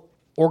NFL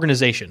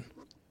organization.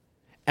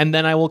 And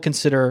then I will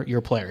consider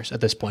your players at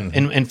this point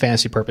in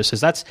fantasy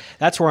purposes.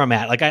 That's where I'm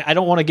at. Like I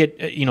don't want to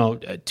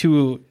get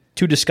too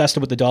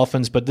disgusted with the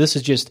Dolphins, but this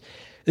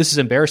is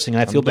embarrassing.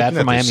 I feel bad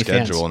for Miami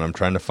fans. And I'm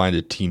trying to find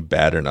a team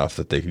bad enough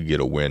that they could get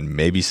a win.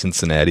 Maybe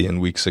Cincinnati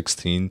in Week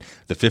 16.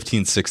 The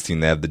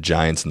 15-16, they have the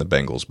Giants and the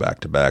Bengals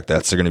back-to-back.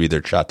 They're going to be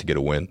their shot to get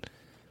a win.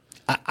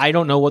 I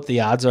don't know what the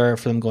odds are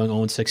for them going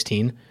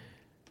 0-16,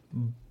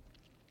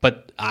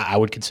 but I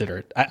would consider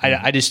it.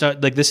 I just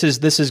this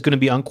is going to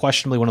be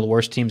unquestionably one of the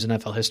worst teams in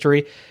NFL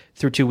history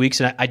through 2 weeks,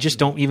 and I just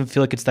don't even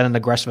feel like it's that an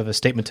aggressive of a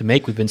statement to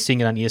make. We've been seeing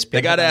it on ESPN.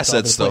 They got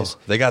assets though.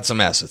 They got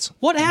some assets.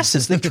 What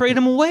assets? They trade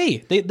them away.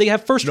 They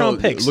have first round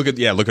picks. Look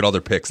at all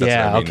their picks. That's what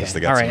I mean. Okay. They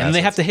got all right, some and assets.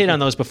 they have to hit on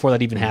those before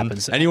that even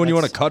happens. Anyone you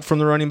want to cut from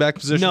the running back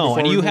position? No,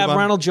 and you have on?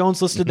 Ronald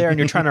Jones listed there, and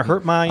you're trying to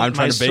hurt my. I'm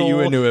trying to bait you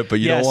into it, but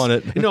you don't want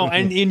it. No,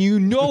 and you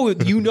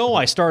know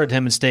I started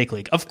him in Stake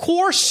League. Of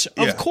course.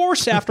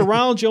 After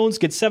Ronald Jones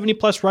gets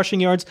 70+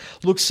 rushing yards,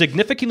 looks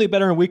significantly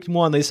better in week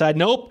 1, they decide,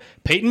 nope,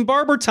 Peyton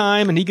Barber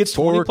time, and he gets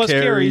 20+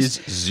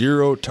 carries.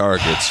 0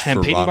 targets. And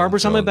for Peyton Ronald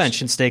Barber's Jones. on my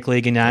bench in Stake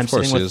League, and I'm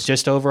sitting with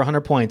just over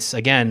 100 points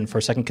again for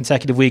a second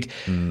consecutive week.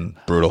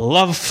 Brutal.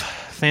 Love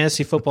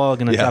fantasy football.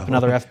 Going to drop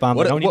another F-bomb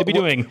I don't need to be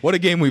doing. What a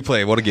game we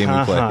play. What a game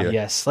we play here.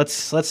 Yes.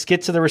 Let's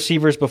get to the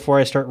receivers before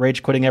I start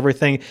rage quitting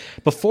everything.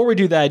 Before we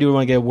do that, I do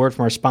want to get a word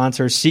from our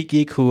sponsors,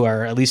 SeatGeek, who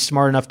are at least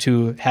smart enough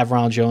to have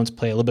Ronald Jones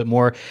play a little bit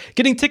more.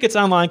 Getting tickets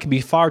online can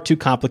be far too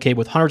complicated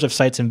with hundreds of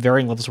sites and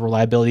varying levels of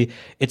reliability.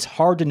 It's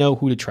hard to know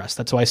who to trust.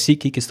 That's why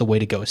SeatGeek is the way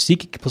to go.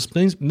 SeatGeek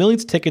puts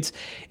millions of tickets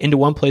into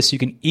one place so you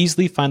can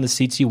easily find the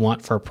seats you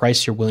want for a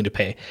price you're willing to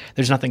pay.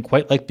 There's nothing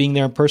quite like being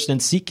there in person,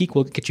 and SeatGeek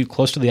will get you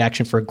close to the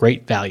action for a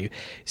great value.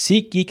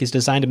 SeatGeek is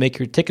designed to make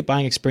your ticket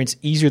buying experience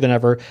easier than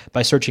ever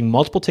by searching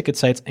multiple ticket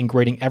sites and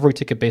grading every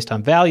ticket based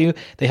on value.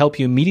 They help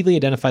you immediately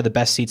identify the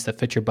best seats that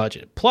fit your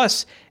budget.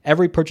 Plus,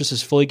 every purchase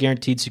is fully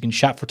guaranteed so you can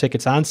shop for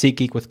tickets on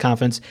SeatGeek with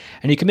confidence,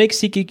 and you can make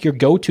SeatGeek your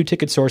go-to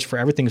ticket source for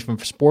everything from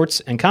sports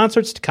and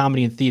concerts to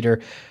comedy and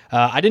theater.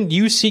 I didn't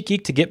use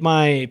SeatGeek to get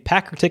my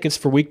Packer tickets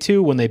for week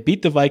 2 when they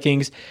beat the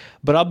Vikings,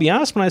 but I'll be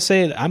honest when I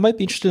say I might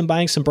be interested in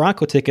buying some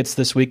Bronco tickets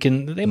this week,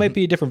 and they might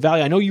be a different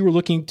value. I know you were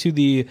looking to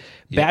the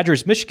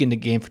Badgers-Michigan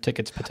game for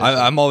tickets potentially.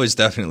 I'm always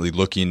definitely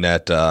looking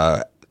at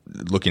my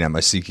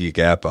SeatGeek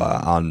app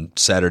on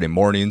Saturday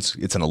mornings.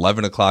 It's an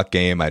 11 o'clock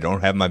game. I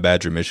don't have my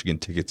Badger Michigan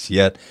tickets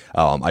yet.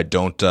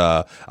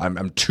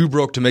 I'm too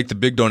broke to make the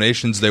big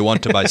donations they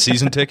want to buy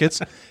season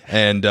tickets.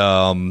 And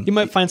you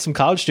might find some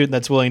college student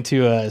that's willing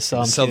to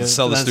sell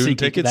the student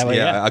tickets.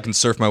 Way, I can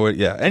surf my way.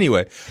 Yeah.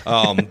 Anyway,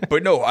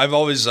 but no, I've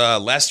always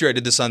last year I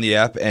did this on the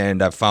app,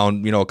 and I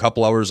found a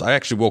couple hours. I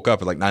actually woke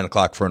up at like 9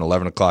 o'clock for an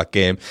 11 o'clock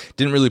game.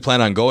 Didn't really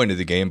plan on going to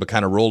the game, but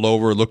kind of rolled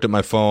over, looked at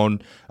my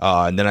phone,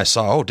 and then I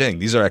saw, oh dang,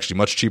 these are actually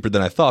much cheaper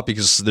than I thought,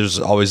 because there's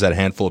always that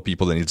handful of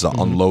people that needs to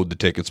unload the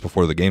tickets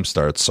before the game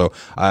starts. So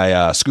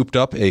I scooped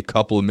up a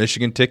couple of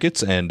Michigan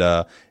tickets and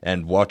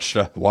watched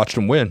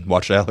them win.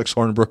 Watched Alex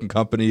Hornibrook and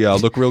company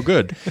look real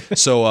good.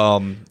 So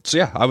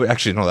yeah, I would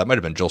actually that might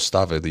have been Joel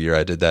Stava the year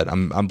I did that.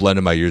 I'm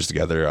blending my years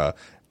together.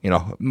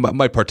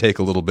 Might partake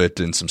a little bit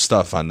in some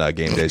stuff on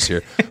game days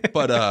here,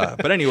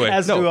 but anyway,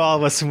 as do all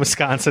of us in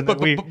Wisconsin.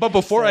 But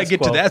before I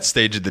get to that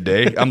stage of the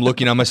day, I'm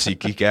looking on my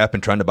SeatGeek app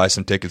and trying to buy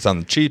some tickets on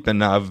the cheap,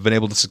 and I've been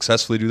able to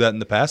successfully do that in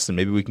the past, and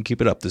maybe we can keep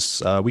it up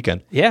this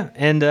weekend. Yeah,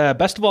 and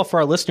best of all, for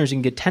our listeners, you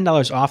can get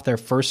 $10 off their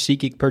first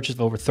SeatGeek purchase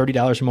of over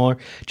 $30 or more.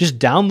 Just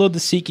download the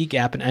SeatGeek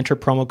app and enter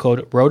promo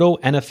code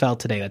ROTONFL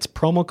today. That's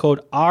promo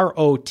code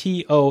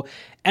ROTO.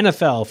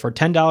 NFL for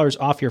 $10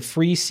 off your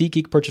free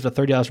SeatGeek purchase of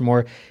 $30 or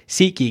more.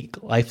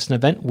 SeatGeek, life's an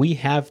event. We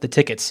have the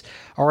tickets.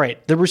 All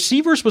right, the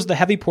receivers was the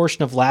heavy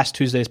portion of last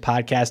Tuesday's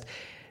podcast.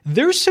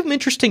 There's some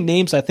interesting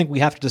names I think we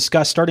have to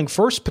discuss, starting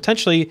first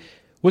potentially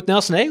with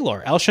Nelson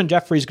Agholor. Alshon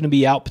Jeffrey is going to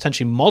be out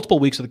potentially multiple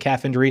weeks with a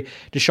calf injury.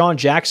 Deshaun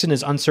Jackson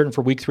is uncertain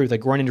for week 3 with a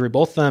groin injury.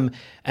 Both of them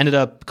ended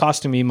up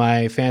costing me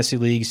my fantasy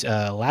leagues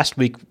last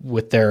week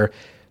with their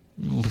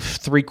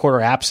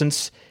 3-quarter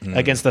absence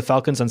against the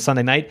Falcons on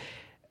Sunday night.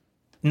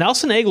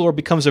 Nelson Agholor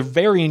becomes a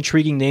very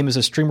intriguing name as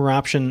a streamer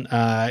option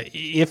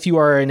if you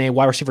are in a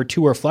wide receiver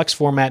 2 or flex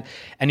format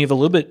and you have a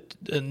little bit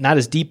not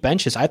as deep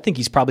benches. I think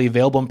he's probably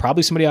available and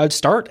probably somebody I would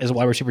start as a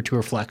wide receiver 2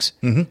 or flex.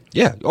 Mm-hmm.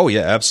 Yeah. Oh,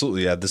 yeah,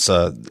 absolutely. Yeah. This,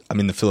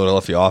 the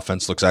Philadelphia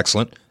offense looks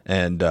excellent,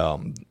 and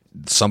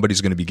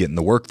somebody's going to be getting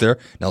the work there.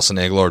 Nelson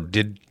Agholor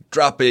did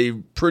drop a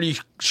pretty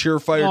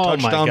surefire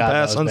touchdown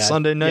pass on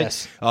Sunday night.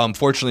 Yes.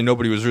 Fortunately,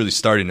 nobody was really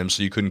starting him,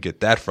 so you couldn't get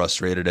that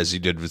frustrated as you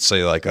did with,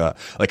 say, like a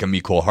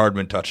Mecole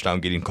Hardman touchdown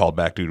getting called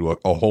back due to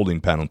a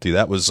holding penalty.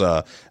 That was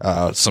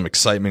some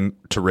excitement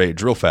to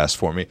rage real fast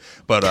for me.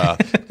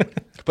 But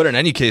but in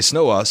any case,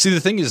 no. See, the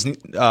thing is,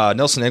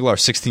 Nelson Agholor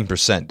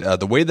 16%.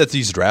 The way that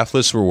these draft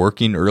lists were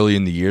working early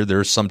in the year, there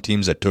are some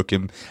teams that took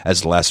him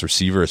as the last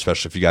receiver,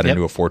 especially if you got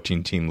into a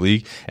 14-team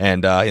league.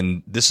 And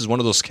this is one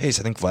of those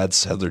cases. I think Vlad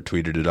Sedler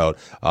tweeted it out,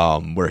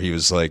 where he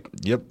was like,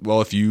 "Yep,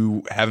 well, if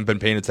you haven't been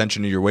paying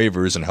attention to your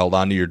waivers and held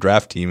on to your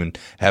draft team and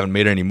haven't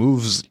made any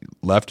moves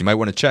left, you might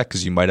want to check,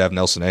 because you might have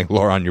Nelson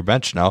Agholor on your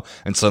bench now,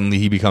 and suddenly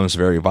he becomes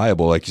very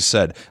viable." Like you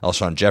said,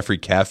 Alshon Jeffrey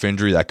calf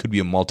injury, that could be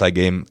a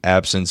multi-game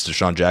absence.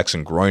 Deshaun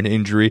Jackson groin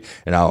injury,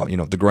 and now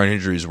the groin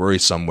injury is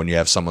worrisome when you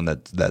have someone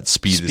that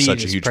speed is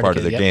such a huge part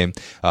of the game.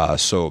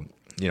 So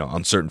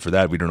uncertain for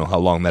that. We don't know how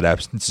long that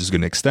absence is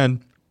going to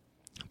extend.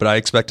 But I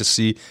expect to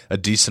see a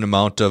decent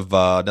amount of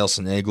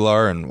Nelson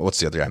Agholor and what's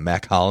the other guy,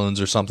 Mac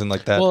Hollins or something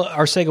like that. Well,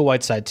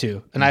 Arcega-Whiteside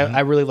too. And I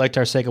really liked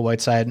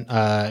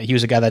Arcega-Whiteside. He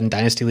was a guy that in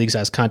Dynasty Leagues I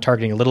was kind of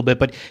targeting a little bit,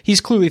 but he's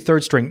clearly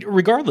third string.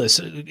 Regardless,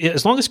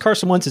 as long as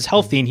Carson Wentz is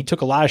healthy, and he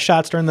took a lot of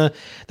shots during the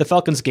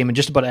Falcons game, and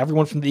just about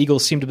everyone from the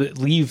Eagles seemed to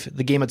leave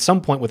the game at some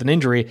point with an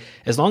injury,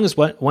 as long as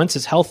Wentz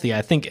is healthy,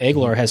 I think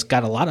Agholor has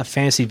got a lot of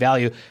fantasy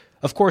value.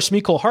 Of course,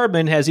 Mecole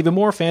Hardman has even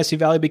more fantasy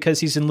value because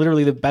he's in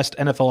literally the best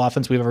NFL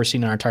offense we've ever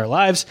seen in our entire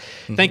lives.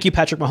 Mm-hmm. Thank you,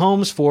 Patrick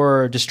Mahomes,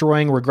 for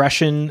destroying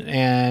regression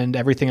and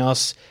everything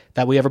else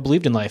that we ever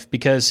believed in life,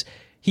 because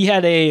he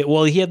had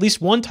at least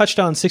one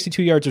touchdown,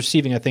 62 yards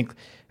receiving, I think,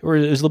 or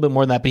it was a little bit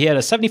more than that, but he had a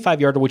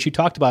 75-yarder, which you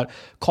talked about,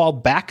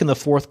 called back in the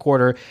fourth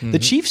quarter. Mm-hmm. The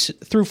Chiefs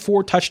threw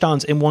 4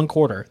 touchdowns in one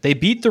quarter. They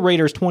beat the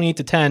Raiders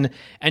 28-10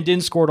 and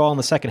didn't score at all in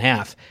the second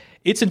half.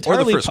 it's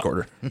entirely or the first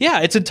quarter.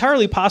 Yeah, it's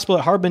entirely possible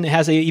that Hardman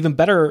has a even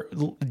better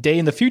day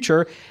in the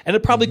future, and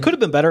it probably could have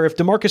been better if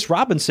DeMarcus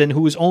Robinson,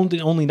 who is owned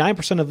in only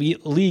 9% of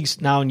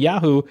leagues now in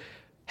Yahoo,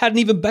 had an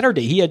even better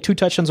day. He had 2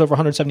 touchdowns over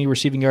 170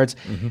 receiving yards.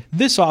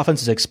 This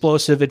offense is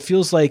explosive. It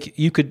feels like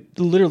you could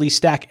literally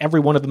stack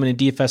every one of them in a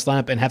DFS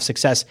lineup and have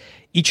success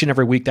each and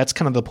every week. That's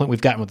kind of the point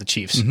we've gotten with the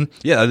Chiefs.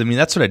 Yeah, I mean,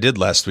 that's what I did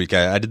last week.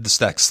 I did the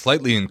stack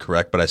slightly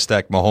incorrect, but I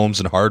stacked Mahomes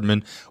and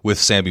Hardman with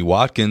Sammy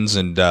Watkins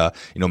and,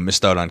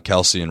 missed out on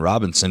Kelsey and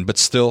Robinson, but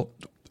still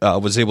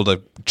was able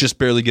to just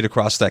barely get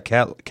across that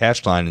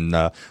cash line in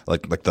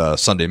like the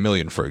Sunday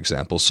Million, for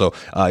example. So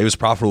it was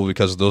profitable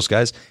because of those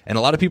guys. And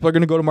a lot of people are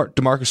going to go to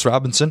DeMarcus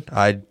Robinson.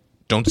 I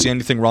don't see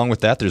anything wrong with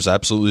that. There's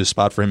absolutely a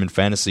spot for him in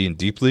fantasy and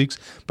deep leagues,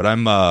 but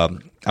I'm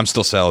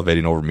still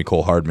salivating over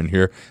Mecole Hardman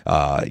here.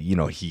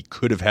 He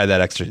could have had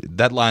that extra.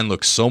 That line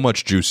looks so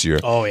much juicier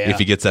if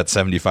he gets that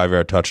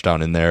 75-yard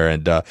touchdown in there.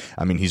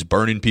 And he's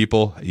burning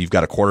people. You've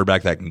got a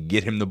quarterback that can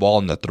get him the ball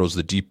and that throws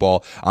the deep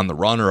ball on the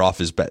run or off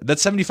his back. That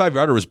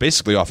 75-yarder was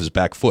basically off his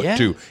back foot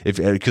too,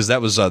 because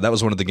that was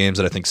one of the games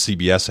that I think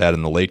CBS had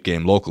in the late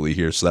game locally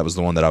here. So that was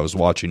the one that I was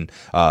watching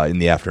in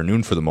the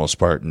afternoon for the most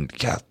part. And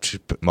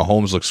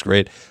Mahomes looks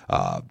great.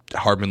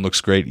 Hardman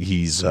looks great.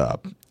 He's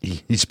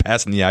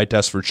passing the eye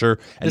test for sure,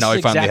 and now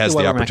he finally has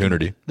the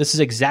opportunity. This is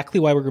exactly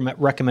why we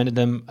recommended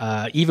him,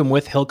 even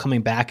with Hill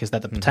coming back, is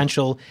that the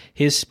potential,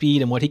 his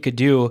speed, and what he could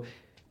do,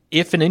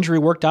 if an injury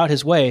worked out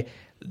his way,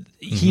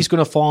 he's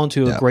going to fall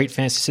into a great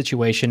fantasy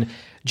situation.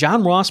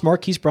 John Ross,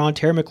 Marquise Brown,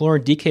 Terry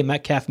McLaurin, DK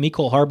Metcalf,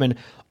 Mecole Hardman,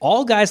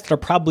 all guys that are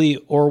probably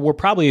or were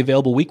probably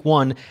available week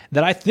one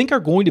that I think are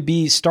going to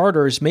be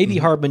starters. Maybe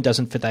Hardman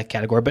doesn't fit that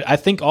category, but I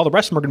think all the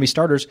rest of them are going to be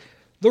starters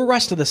the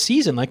rest of the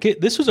season.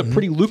 This was a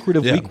pretty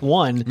lucrative week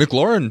one.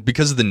 McLaurin,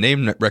 because of the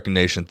name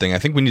recognition thing, I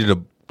think we needed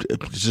to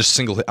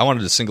I wanted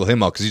to single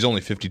him out because he's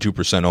only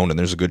 52% owned, and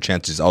there's a good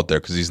chance he's out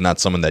there because he's not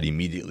someone that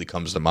immediately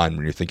comes to mind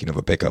when you're thinking of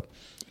a pickup.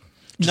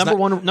 Number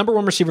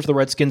one receiver for the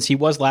Redskins. He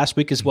was last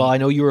week as well. I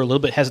know you were a little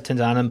bit hesitant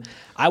on him.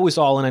 I was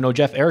all in. I know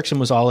Jeff Erickson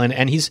was all in,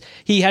 and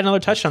he had another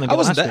touchdown.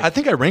 I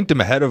think I ranked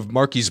him ahead of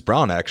Marquise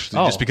Brown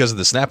actually, just because of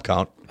the snap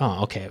count.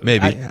 Oh, okay.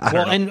 Maybe. I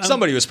don't know. And,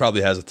 somebody was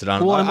probably hesitant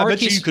on him. I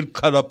bet you could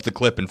cut up the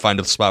clip and find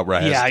a spot where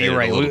I hesitated you're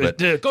right. a little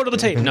bit. Go to the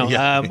tape. No,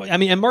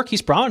 and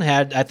Marquise Brown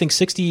had, I think,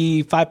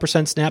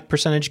 65% snap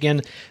percentage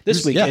again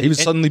this week. Yeah, he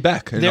was suddenly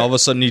back, and all of a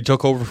sudden he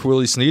took over for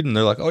Willie Snead, and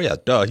they're like, oh yeah,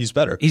 duh, he's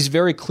better. He's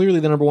very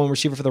clearly the number one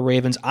receiver for the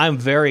Ravens. I'm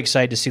very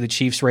excited to see the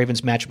Chiefs-Ravens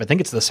matchup. I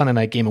think it's the Sunday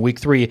night game of week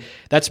 3.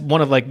 That's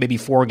one of maybe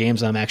 4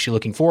 games that I'm actually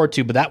looking forward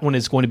to, but that one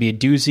is going to be a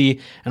doozy,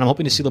 and I'm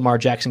hoping to see Lamar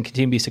Jackson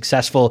continue to be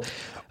successful.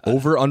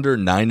 Over under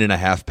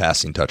 9.5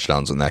 passing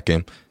touchdowns in that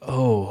game.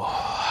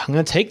 Oh, I'm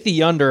going to take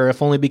the under,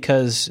 if only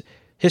because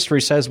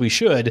history says we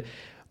should.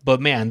 But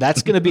man,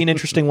 that's going to be an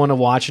interesting one to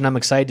watch, and I'm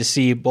excited to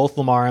see both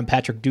Lamar and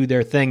Patrick do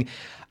their thing.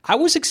 I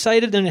was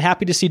excited and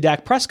happy to see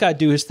Dak Prescott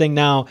do his thing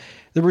now.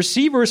 The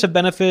receivers have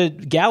benefited.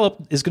 Michael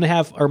Gallup is going to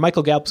have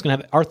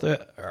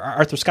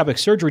arthroscopic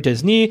surgery to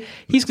his knee.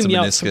 He's going to be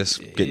out.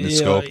 Getting the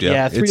scope.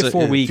 Yeah, 3 to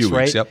 4 weeks,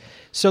 right? Yep.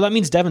 So that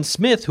means Devin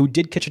Smith, who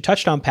did catch a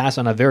touchdown pass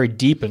on a very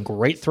deep and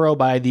great throw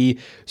by the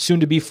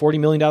soon-to-be $40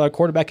 million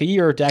quarterback a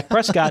year, Dak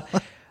Prescott,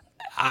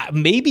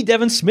 maybe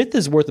Devin Smith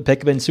is worth a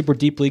pick in super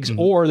deep leagues,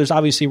 or there's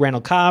obviously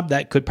Randall Cobb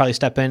that could probably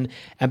step in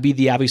and be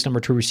the obvious number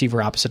 2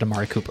 receiver opposite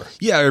Amari Cooper.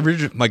 Yeah,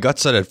 my gut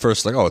said at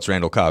first, it's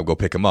Randall Cobb, go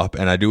pick him up.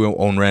 And I do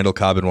own Randall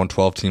Cobb in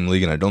 112-team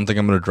league, and I don't think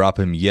I'm going to drop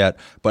him yet.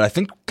 But I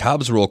think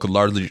Cobb's role could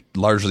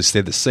largely stay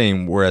the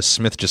same, whereas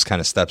Smith just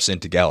kind of steps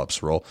into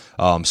Gallup's role.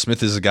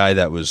 Smith is a guy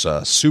that was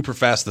super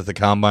fast at the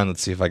combine.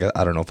 Let's see if I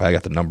don't know if I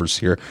got the numbers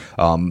here.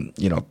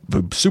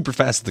 Super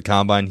fast at the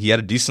combine. He had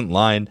a decent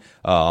line.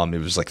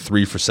 It was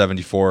 3 for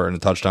 74 and a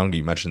touchdown.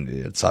 You mentioned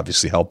it's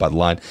obviously helped by the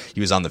line. He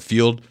was on the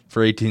field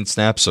for 18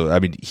 snaps. So,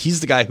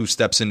 he's the guy who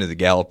steps into the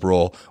Gallup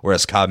role,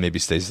 whereas Cobb maybe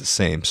stays the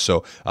same.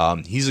 So,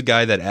 he's a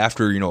guy that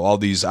after, all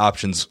these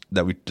options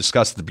that we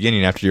discussed at the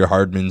beginning, after your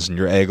Hardmans and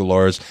your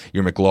Aguilars,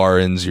 your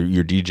McLaurins,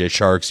 your DJ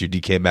Sharks, your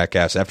DK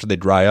Metcalfs, after they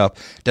dry up,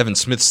 Devin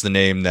Smith's the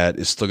name that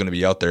is still going to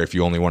be out there if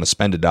you only want to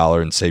spend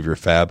 $1 and save your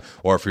fab,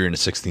 or if you're in a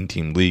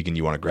 16-team league and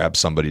you want to grab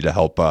somebody to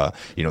help,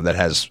 that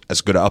has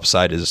as good an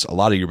upside as a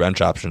lot of your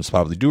bench options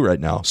probably do right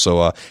now.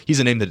 So, he's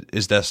a name that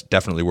is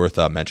definitely worth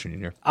mentioning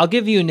here. I'll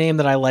give you a name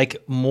that I like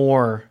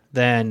more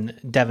than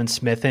Devin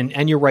Smith,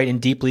 and you're right, in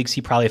deep leagues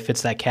he probably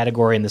fits that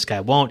category and this guy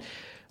won't.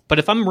 But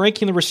if I'm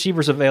ranking the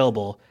receivers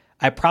available,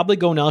 I probably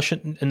go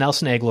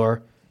Nelson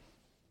Aguilar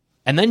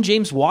and then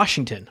James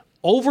Washington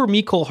over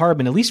Mecole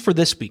Hardman, at least for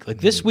this week.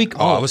 This week.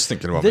 I was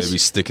thinking about maybe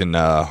sticking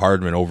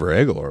Hardman over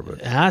Aguilar.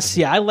 But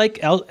I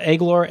like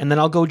Aguilar, and then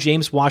I'll go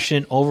James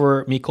Washington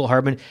over Mecole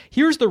Hardman.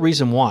 Here's the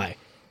reason why.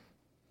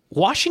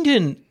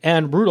 Washington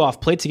and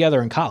Rudolph played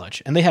together in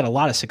college, and they had a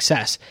lot of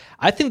success.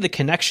 I think the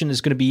connection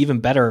is going to be even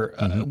better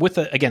with,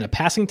 a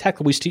passing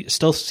tackle we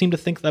still seem to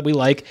think that we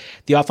like.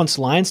 The offensive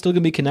line still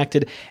going to be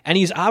connected, and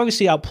he's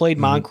obviously outplayed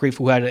Moncrief,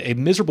 who had a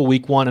miserable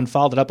week 1 and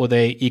followed it up with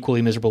a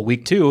equally miserable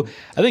week 2.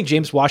 I think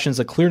James Washington's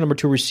a clear number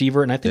 2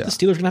 receiver, and I think the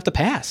Steelers are going to have to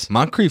pass.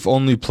 Moncrief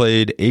only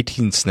played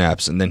 18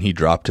 snaps, and then he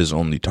dropped his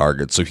only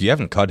target. So if you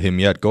haven't cut him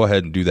yet, go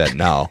ahead and do that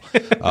now.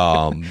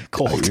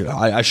 Cold.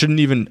 I shouldn't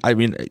even. I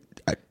mean.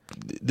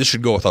 This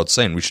should go without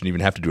saying. We shouldn't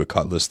even have to do a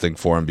cut list thing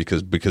for him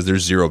because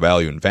there's zero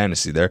value in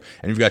fantasy there.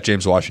 And you've got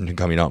James Washington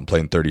coming out and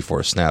playing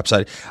 34 snaps.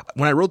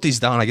 When I wrote these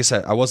down, I guess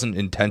I wasn't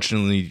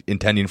intentionally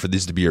intending for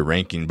these to be a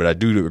ranking, but I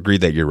do agree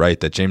that you're right,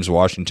 that James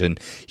Washington,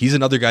 he's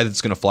another guy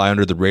that's going to fly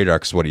under the radar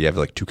because what do you have,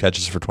 like 2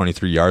 catches for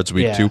 23 yards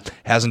week 2?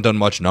 Hasn't done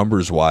much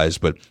numbers-wise,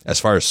 but as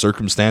far as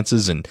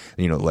circumstances and,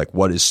 like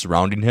what is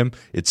surrounding him,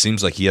 it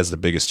seems like he has the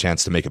biggest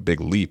chance to make a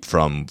big leap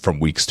from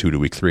weeks 2 to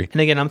week 3.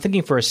 And again, I'm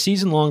thinking for a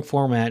season-long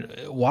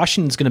format,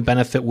 Washington's going to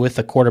benefit with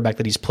a quarterback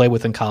that he's played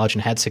with in college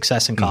and had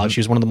success in college. He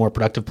was one of the more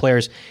productive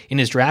players in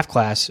his draft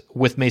class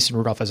with Mason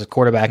Rudolph as a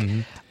quarterback.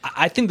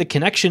 I think the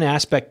connection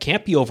aspect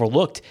can't be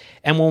overlooked.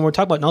 And when we're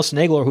talking about Nelson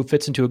Agholor, who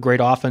fits into a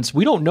great offense,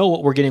 we don't know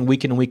what we're getting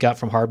week in and week out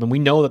from Hardman. We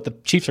know that the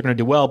Chiefs are going to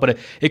do well, but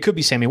it could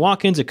be Sammy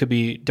Watkins, it could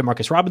be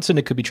Demarcus Robinson,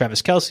 it could be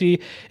Travis Kelce,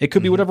 it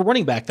could be whatever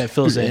running back that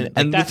fills in.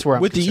 And that's where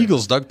I'm with concerned. The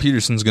Eagles, Doug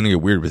Peterson's going to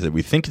get weird with it.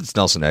 We think it's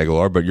Nelson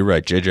Agholor, but you're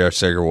right. J.J.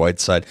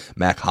 Arcega-Whiteside,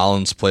 Mac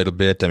Hollins played a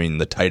bit. I mean,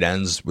 the tight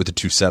ends with the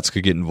 2 sets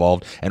could get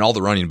involved, and all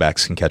the running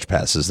backs can catch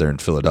passes there in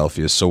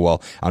Philadelphia. So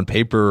while on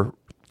paper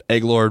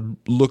Agholor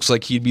looks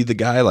like he'd be the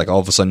guy, like all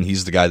of a sudden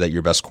he's the guy that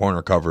your best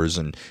corner covers,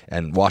 and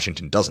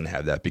Washington doesn't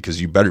have that because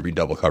you better be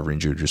double covering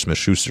Juju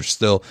Smith-Schuster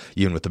still,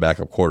 even with the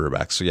backup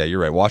quarterback. So yeah, you're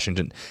right.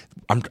 Washington,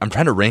 I'm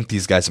trying to rank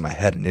these guys in my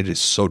head, and it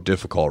is so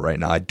difficult right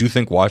now. I do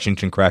think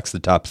Washington cracks the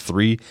top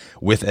 3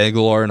 with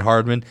Agholor and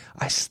Hardman.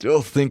 I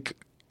still think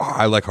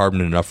I like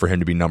Hardman enough for him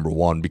to be number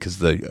 1 because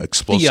the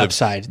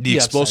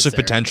explosive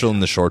potential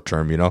in the short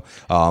term,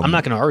 I'm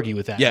not going to argue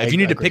with that. Yeah, if you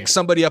need to pick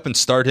somebody up and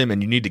start him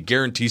and you need to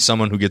guarantee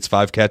someone who gets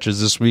 5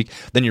 catches this week,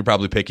 then you're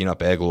probably picking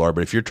up Agholor.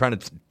 But if you're trying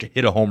to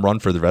hit a home run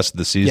for the rest of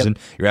the season,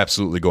 you're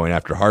absolutely going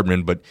after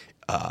Hardman. But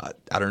I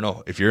don't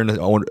know. If you're in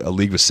a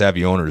league with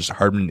savvy owners,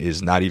 Hardman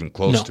is not even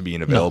close to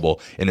being available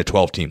in a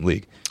 12-team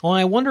league. Well,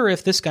 I wonder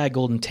if this guy,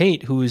 Golden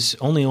Tate, who is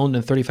only owned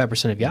in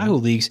 35% of Yahoo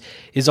leagues,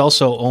 is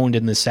also owned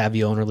in the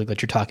savvy owner league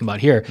that you're talking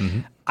about here.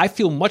 I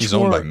feel much He's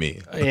more owned by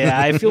me.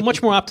 I feel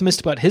much more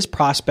optimistic about his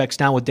prospects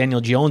now with Daniel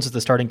Jones as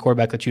the starting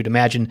quarterback that you'd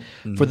imagine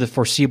for the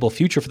foreseeable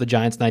future for the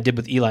Giants than I did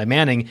with Eli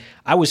Manning.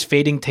 I was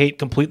fading Tate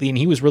completely, and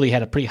he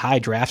had a pretty high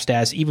draft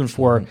status, even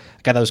for a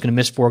guy that was going to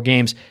miss 4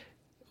 games.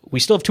 We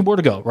still have 2 more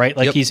to go, right?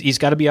 Like he's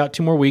got to be out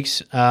 2 more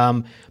weeks.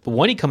 But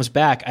when he comes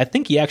back, I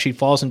think he actually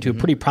falls into a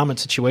pretty prominent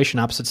situation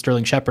opposite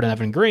Sterling Shepard and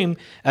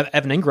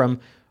Evan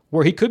Ingram,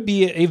 where he could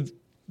be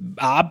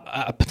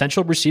a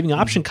potential receiving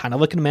option, kind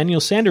of like an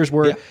Emmanuel Sanders,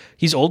 where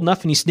he's old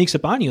enough and he sneaks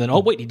up on you,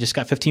 and wait, he just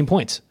got 15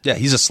 points. Yeah,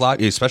 he's a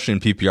slot, especially in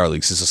PPR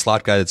leagues. He's a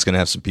slot guy that's going to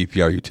have some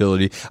PPR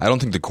utility. I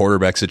don't think the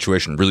quarterback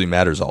situation really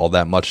matters all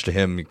that much to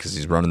him because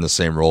he's running the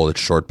same role.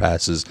 It's short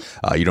passes.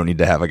 You don't need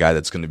to have a guy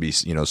that's going to be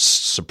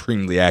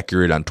supremely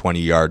accurate on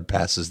 20-yard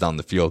passes down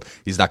the field.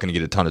 He's not going to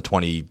get a ton of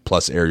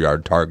 20-plus air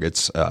yard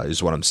targets,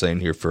 is what I'm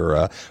saying here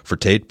for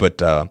Tate.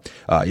 But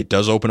it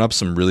does open up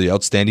some really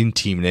outstanding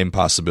team name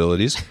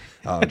possibilities.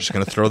 I'm just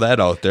going to throw that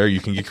out there.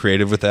 You can get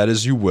creative with that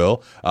as you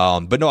will.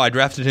 But no, I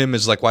drafted him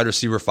as like wide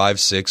receiver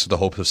 5-6 with the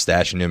hope of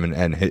stashing him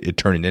and it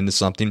turning into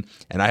something.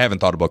 And I haven't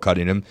thought about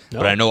cutting him. No.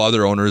 But I know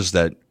other owners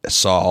that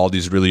saw all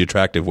these really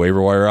attractive waiver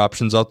wire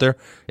options out there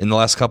in the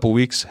last couple of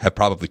weeks have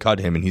probably cut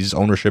him, and his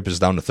ownership is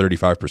down to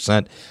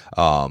 35%.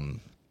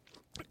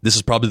 This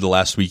is probably the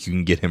last week you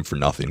can get him for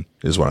nothing,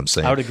 is what I'm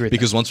saying. I would agree with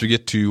because that. Once we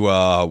get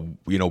to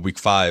week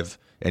 5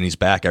 and he's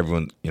back,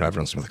 everyone's gonna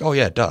be like, oh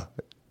yeah, duh.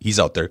 He's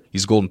out there.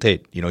 He's Golden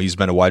Tate. He's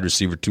been a wide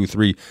receiver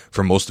 2-3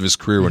 for most of his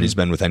career when he's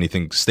been with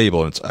anything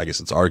stable. And I guess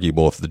it's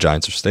arguable if the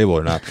Giants are stable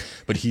or not.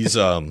 But he's,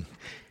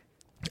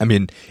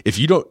 if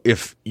you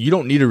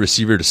don't need a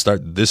receiver to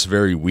start this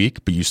very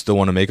week, but you still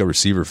want to make a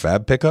receiver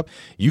fab pickup,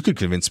 you could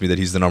convince me that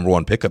he's the number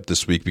 1 pickup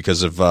this week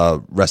because of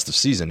rest of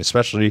season,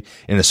 especially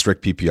in a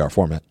strict PPR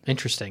format.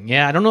 Interesting.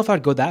 Yeah, I don't know if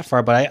I'd go that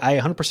far, but I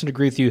 100%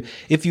 agree with you.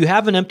 If you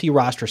have an empty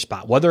roster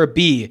spot, whether it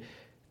be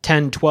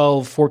 10,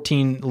 12,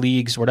 14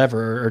 leagues,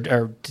 whatever,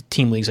 or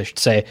team leagues, I should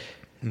say,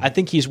 I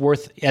think he's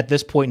worth, at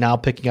this point now,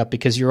 picking up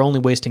because you're only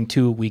wasting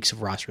 2 weeks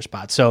of roster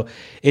spots. So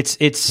it's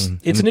an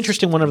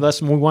interesting one of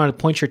us, and we wanted to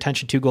point your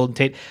attention to Golden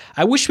Tate.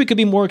 I wish we could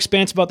be more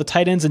expansive about the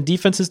tight ends and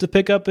defenses to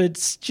pick up.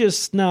 It's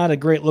just not a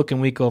great-looking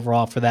week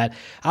overall for that.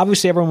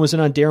 Obviously, everyone was in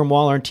on Darren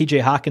Waller and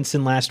TJ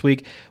Hawkinson last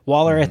week.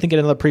 Waller, I think, had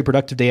another pretty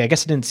productive day. I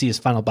guess I didn't see his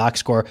final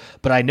box score,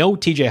 but I know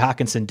TJ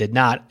Hawkinson did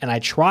not, and I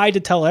tried to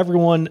tell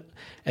everyone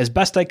as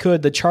best I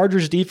could, the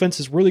Chargers defense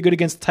is really good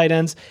against the tight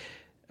ends.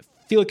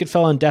 I feel like it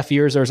fell on deaf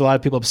ears. There was a lot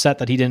of people upset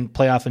that he didn't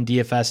play off in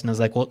DFS, and I was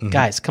like, well,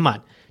 guys, come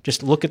on.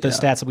 Just look at the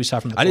stats that we saw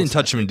from the I didn't Colts.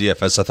 touch him in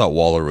DFS. I thought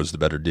Waller was the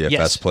better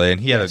DFS play, and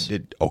he had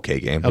an okay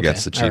game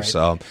against the Chiefs.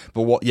 Right.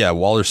 But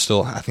Waller's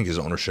still, I think his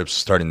ownership's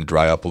starting to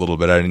dry up a little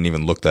bit. I didn't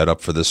even look that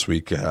up for this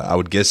week. I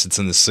would guess it's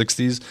in the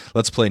 60s.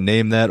 Let's play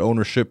name that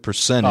ownership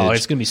percentage. Oh,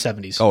 it's going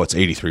to be 70s. Oh, it's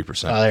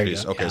 83%. Oh, there you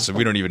Jeez. go. Okay, Yeah. so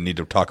we don't even need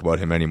to talk about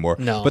him anymore.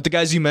 No. But the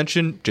guys you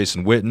mentioned,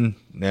 Jason Witten,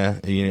 I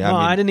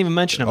didn't even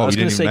mention him. I was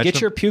going to say, get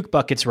your puke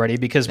buckets ready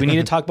because we need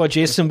to talk about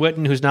Jason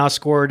Witten, who's now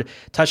scored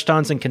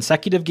touchdowns in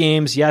consecutive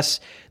games. Yes,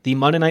 the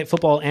Monday Night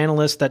Football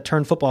analyst that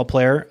turned football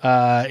player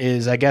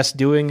is, I guess,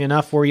 doing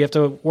enough where you have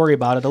to worry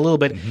about it a little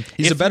bit.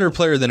 He's a better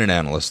player than an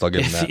analyst. I'll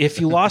give him that. If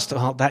you lost,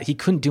 that he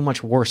couldn't do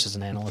much worse as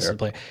an analyst and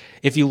player.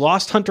 If you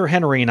lost Hunter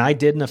Henry, and I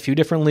did in a few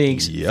different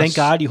leagues, thank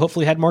God you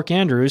hopefully had Mark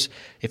Andrews.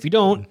 If you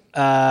don't,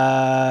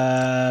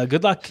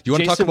 good luck. You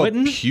want to talk Jason about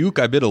Witten? puke?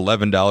 I bid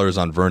 $11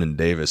 on Vernon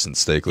Davis in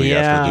Stake League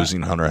after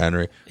losing Hunter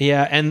Henry.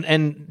 Yeah,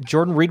 and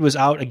Jordan Reed was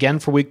out again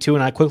for week 2,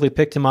 and I quickly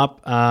picked him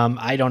up.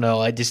 I don't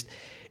know.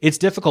 It's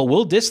difficult.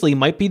 Will Dissly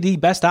might be the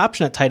best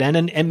option at tight end,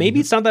 and maybe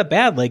it's not that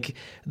bad. Like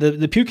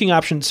the puking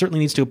option certainly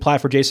needs to apply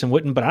for Jason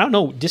Witten, but I don't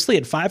know. Dissly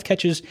had 5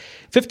 catches,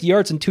 50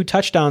 yards, and 2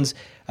 touchdowns.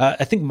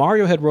 I think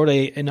Mario had wrote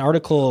an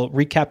article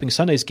recapping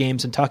Sunday's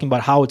games and talking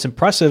about how it's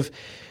impressive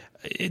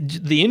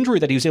the injury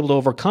that he was able to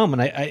overcome,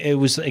 and it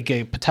was like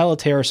a patella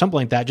tear or something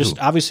like that. Just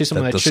obviously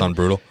something that should sound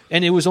brutal.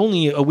 And it was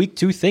only a week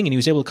 2 thing, and he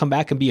was able to come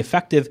back and be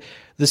effective.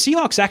 The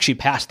Seahawks actually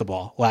passed the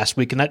ball last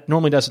week, and that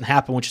normally doesn't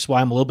happen, which is why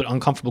I'm a little bit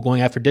uncomfortable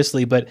going after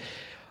Dissly. But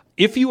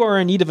if you are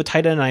in need of a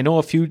tight end, and I know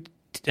a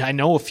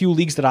few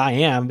leagues that I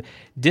am,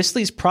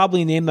 Dissly's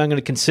probably a name that I'm going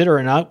to consider,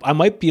 and I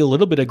might be a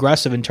little bit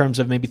aggressive in terms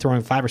of maybe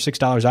throwing $5 or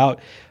 $6 out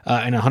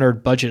in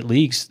 100 budget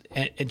leagues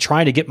and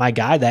trying to get my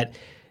guy that,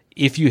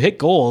 if you hit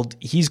gold,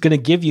 he's going to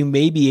give you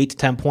maybe 8 to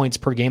 10 points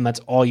per game. That's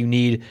all you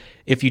need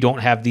if you don't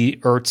have the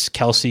Ertz,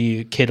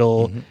 Kelsey,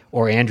 Kittle,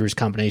 or Andrews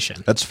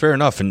combination. That's fair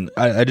enough. And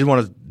I did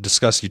want to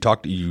discuss,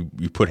 you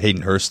put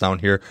Hayden Hurst down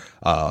here.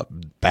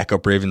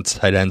 Backup Ravens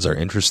tight ends are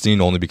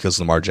interesting only because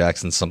Lamar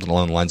Jackson's something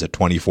along the lines at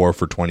 24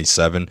 for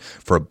 27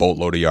 for a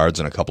boatload of yards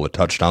and a couple of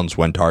touchdowns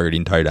when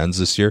targeting tight ends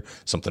this year.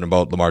 Something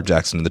about Lamar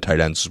Jackson and the tight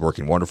ends is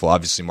working wonderful.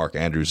 Obviously, Mark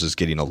Andrews is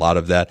getting a lot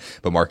of that,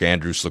 but Mark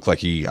Andrews looked like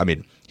he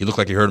looked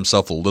like he hurt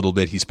himself a little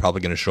bit. He's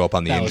probably going to show up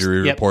on the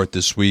injury report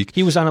this week.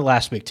 He was on it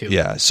last week, too.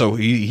 Yeah, so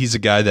he's a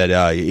guy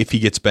that if he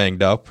gets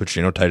banged up, which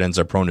tight ends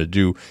are prone to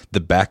do,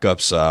 the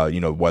backups,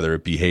 whether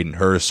it be Hayden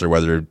Hurst or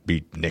whether it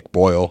be Nick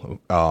Boyle,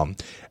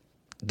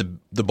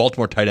 the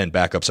Baltimore tight end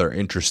backups are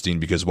interesting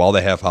because while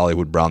they have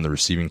Hollywood Brown, the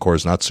receiving core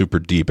is not super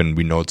deep, and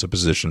we know it's a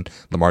position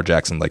Lamar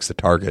Jackson likes to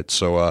target.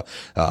 So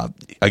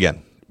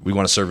again, we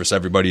want to service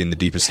everybody in the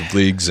deepest of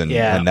leagues, and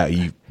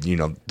that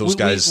those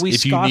guys,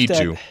 if you need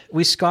to.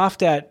 We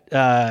scoffed at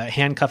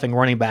handcuffing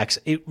running backs.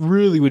 It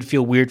really would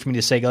feel weird for me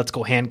to say, let's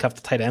go handcuff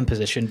the tight end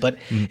position. But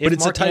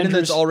it's a tight end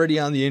that's already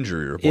on the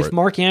injury report. If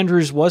Mark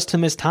Andrews was to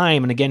miss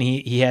time, and again,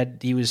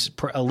 he was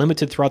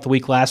limited throughout the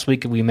week last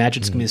week, and we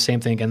imagine it's going to be the same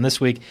thing again this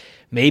week,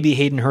 maybe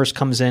Hayden Hurst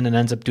comes in and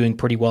ends up doing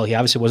pretty well. He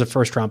obviously was a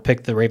first-round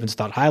pick. The Ravens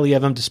thought highly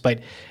of him, despite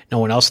no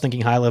one else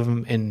thinking highly of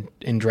him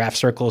in draft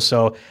circles.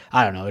 So,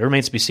 I don't know. It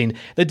remains to be seen.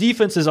 The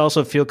defenses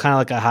also feel kind of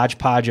like a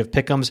hodgepodge of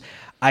pick'ems.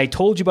 I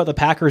told you about the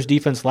Packers'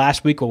 defense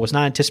last week, but was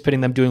not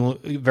anticipating them doing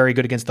very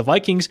good against the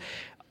Vikings.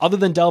 Other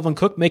than Delvin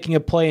Cook making a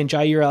play and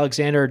Jair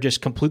Alexander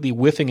just completely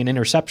whiffing an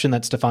interception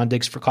that Stephon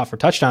Diggs caught for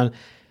touchdown,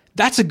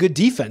 that's a good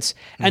defense.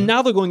 And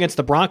now they're going against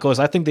the Broncos.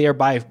 I think they are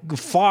by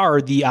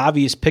far the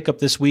obvious pickup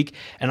this week.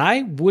 And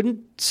I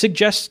wouldn't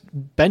suggest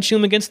benching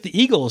them against the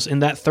Eagles in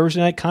that Thursday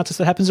night contest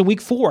that happens in week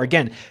 4.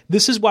 Again,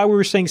 this is why we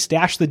were saying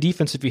stash the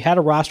defense. If you had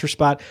a roster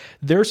spot,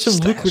 there's some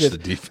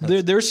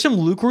there's some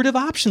lucrative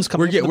options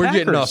coming up. We're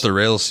getting off the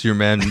rails here,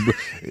 man.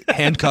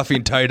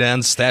 Handcuffing tight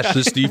ends, stash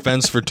this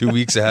defense for 2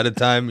 weeks ahead of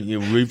time.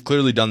 We've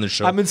clearly done the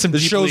show. I'm in some the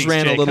deep shows leagues,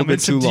 ran Jake. a little I'm in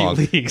bit some too deep long.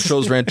 leagues.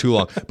 Shows ran too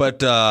long.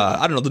 But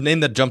I don't know. The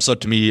name that jumps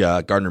out to me,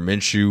 Gardner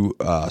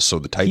Minshew. So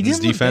the Titans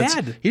defense.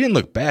 He didn't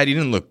look bad. He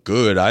didn't look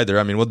good either.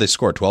 I mean, what they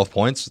score? 12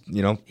 points.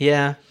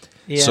 Yeah.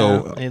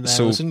 So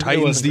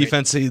Titans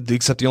defense,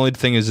 except the only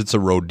thing is it's a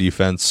road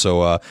defense.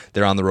 So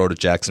they're on the road at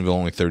Jacksonville,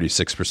 only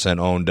 36%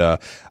 owned.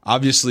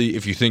 Obviously,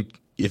 if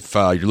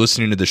you're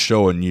listening to the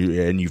show and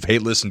you've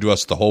listened to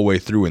us the whole way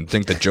through and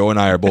think that Joe and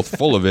I are both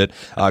full of it,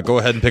 go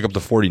ahead and pick up the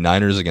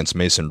 49ers against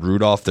Mason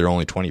Rudolph. They're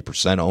only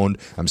 20% owned.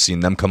 I'm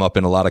seeing them come up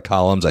in a lot of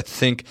columns. I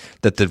think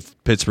that the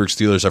Pittsburgh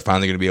Steelers are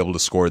finally going to be able to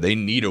score. They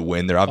need a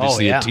win. They're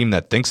obviously a team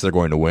that thinks they're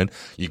going to win.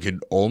 You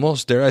could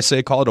almost, dare I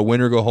say, call it a win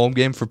or go home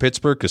game for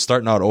Pittsburgh, because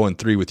starting out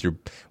 0-3 with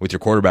your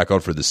quarterback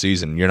out for the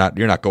season, you're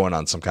not going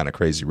on some kind of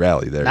crazy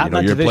rally there.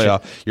 Your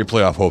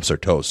playoff hopes are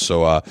toast.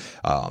 So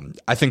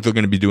I think they're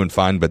going to be doing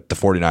fine. But the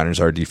 49ers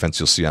are a defense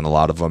you'll see on a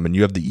lot of them. And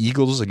you have the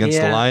Eagles against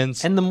the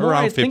Lions. And the more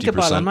around I think 50%.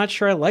 about it, I'm not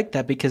sure I like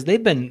that because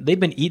they've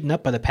been eaten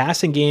up by the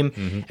passing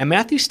game. And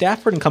Matthew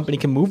Stafford and company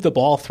can move the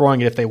ball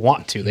throwing it if they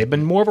want to. They've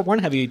been more of a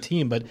run-heavy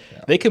team, but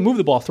they can move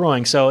the ball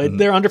throwing. So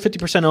they're under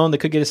 50% owned. They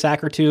could get a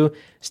sack or two.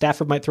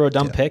 Stafford might throw a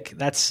dumb pick.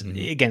 That's,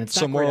 again, it's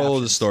not great moral of the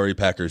options. story,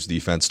 Packers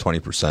defense,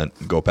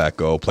 20%. Go Pack,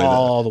 go. Play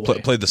All the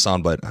way. Play the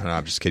soundbite. No,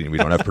 I'm just kidding. We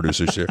don't have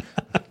producers here.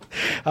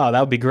 Oh, that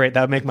would be great.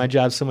 That would make my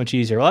job so much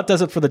easier. Well, that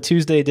does it for the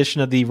Tuesday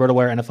edition of the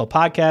RotoWire NFL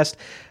podcast.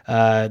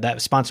 That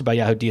was sponsored by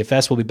Yahoo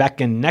DFS. We'll be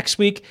back in next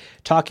week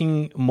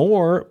talking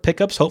more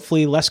pickups,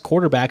 hopefully less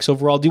quarterbacks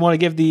overall. Do you want to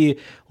give the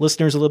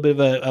listeners a little bit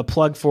of a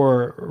plug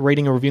for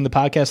rating and reviewing the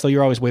podcast, though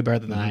you're always way better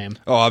than I am?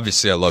 Oh,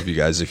 obviously, I love you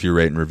guys. If you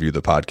rate and review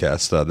the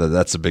podcast,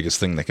 that's the biggest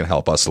thing that can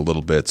help us a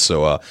little bit.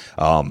 So,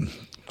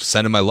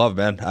 send in my love,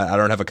 man. I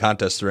don't have a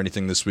contest or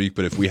anything this week,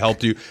 but if we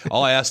helped you,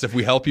 all I asked, if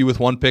we help you with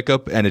one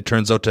pickup and it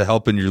turns out to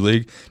help in your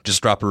league,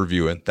 just drop a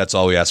review in. That's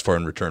all we ask for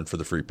in return for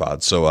the free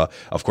pod. So,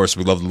 of course,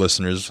 we love the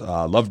listeners.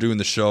 Love doing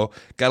the show.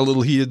 Got a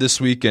little heated this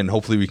week, and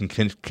hopefully we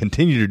can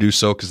continue to do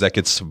so because that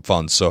gets some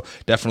fun. So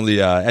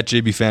definitely at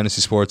JB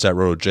Fantasy Sports, at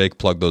RotoJake,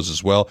 plug those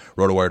as well.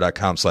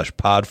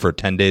 RotoWire.com/pod for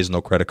 10 days,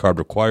 no credit card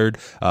required.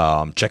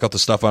 Check out the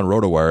stuff on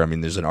RotoWire. I mean,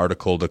 there's an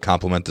article to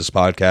complement this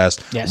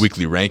podcast. Yes.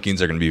 Weekly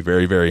rankings are going to be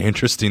very, very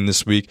interesting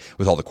this week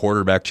with all the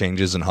quarterback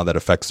changes and how that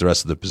affects the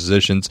rest of the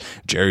positions.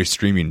 Jerry's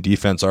streaming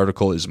defense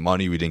article is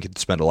money. We didn't get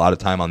to spend a lot of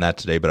time on that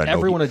today, but I know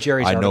every one of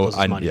Jerry's articles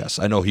is money. Yes,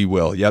 I know he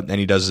will. Yep, and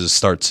he does his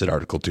start sit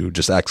article too.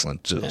 Just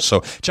excellent. So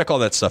check all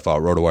that stuff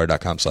out.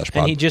 RotoWire.com/pod.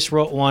 And he just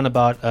wrote one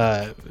about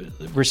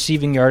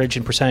receiving yardage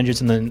and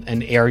percentages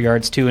and air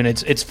yards too. And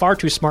it's far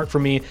too smart for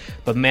me,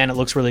 but man, it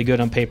looks really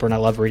good on paper, and I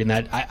love reading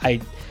that.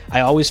 I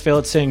always fail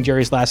at saying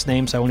Jerry's last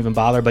name, so I won't even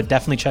bother, but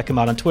definitely check him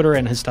out on Twitter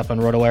and his stuff on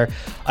RotoWire.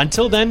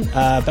 Until then,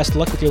 best of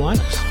luck with your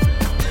lineups.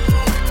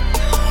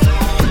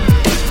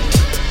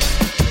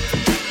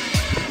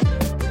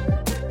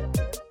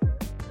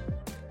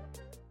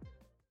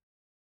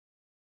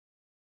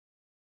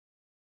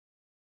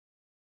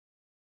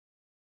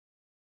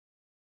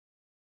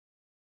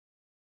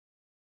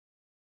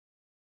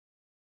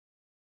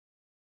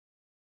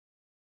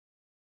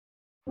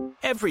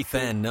 Every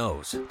fan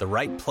knows the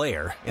right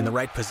player in the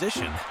right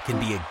position can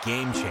be a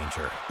game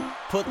changer.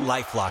 Put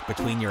LifeLock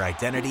between your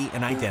identity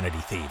and identity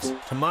thieves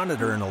to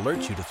monitor and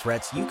alert you to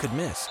threats you could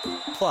miss.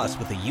 Plus,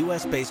 with a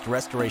U.S.-based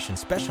restoration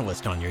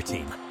specialist on your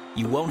team,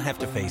 you won't have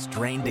to face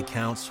drained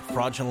accounts,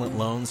 fraudulent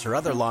loans, or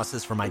other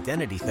losses from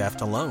identity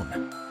theft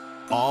alone.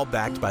 All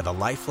backed by the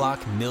LifeLock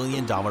 $1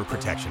 Million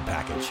Protection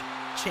Package.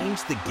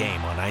 Change the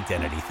game on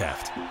identity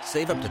theft.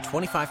 Save up to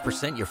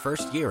 25% your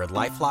first year at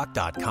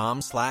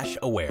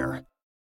LifeLock.com/aware.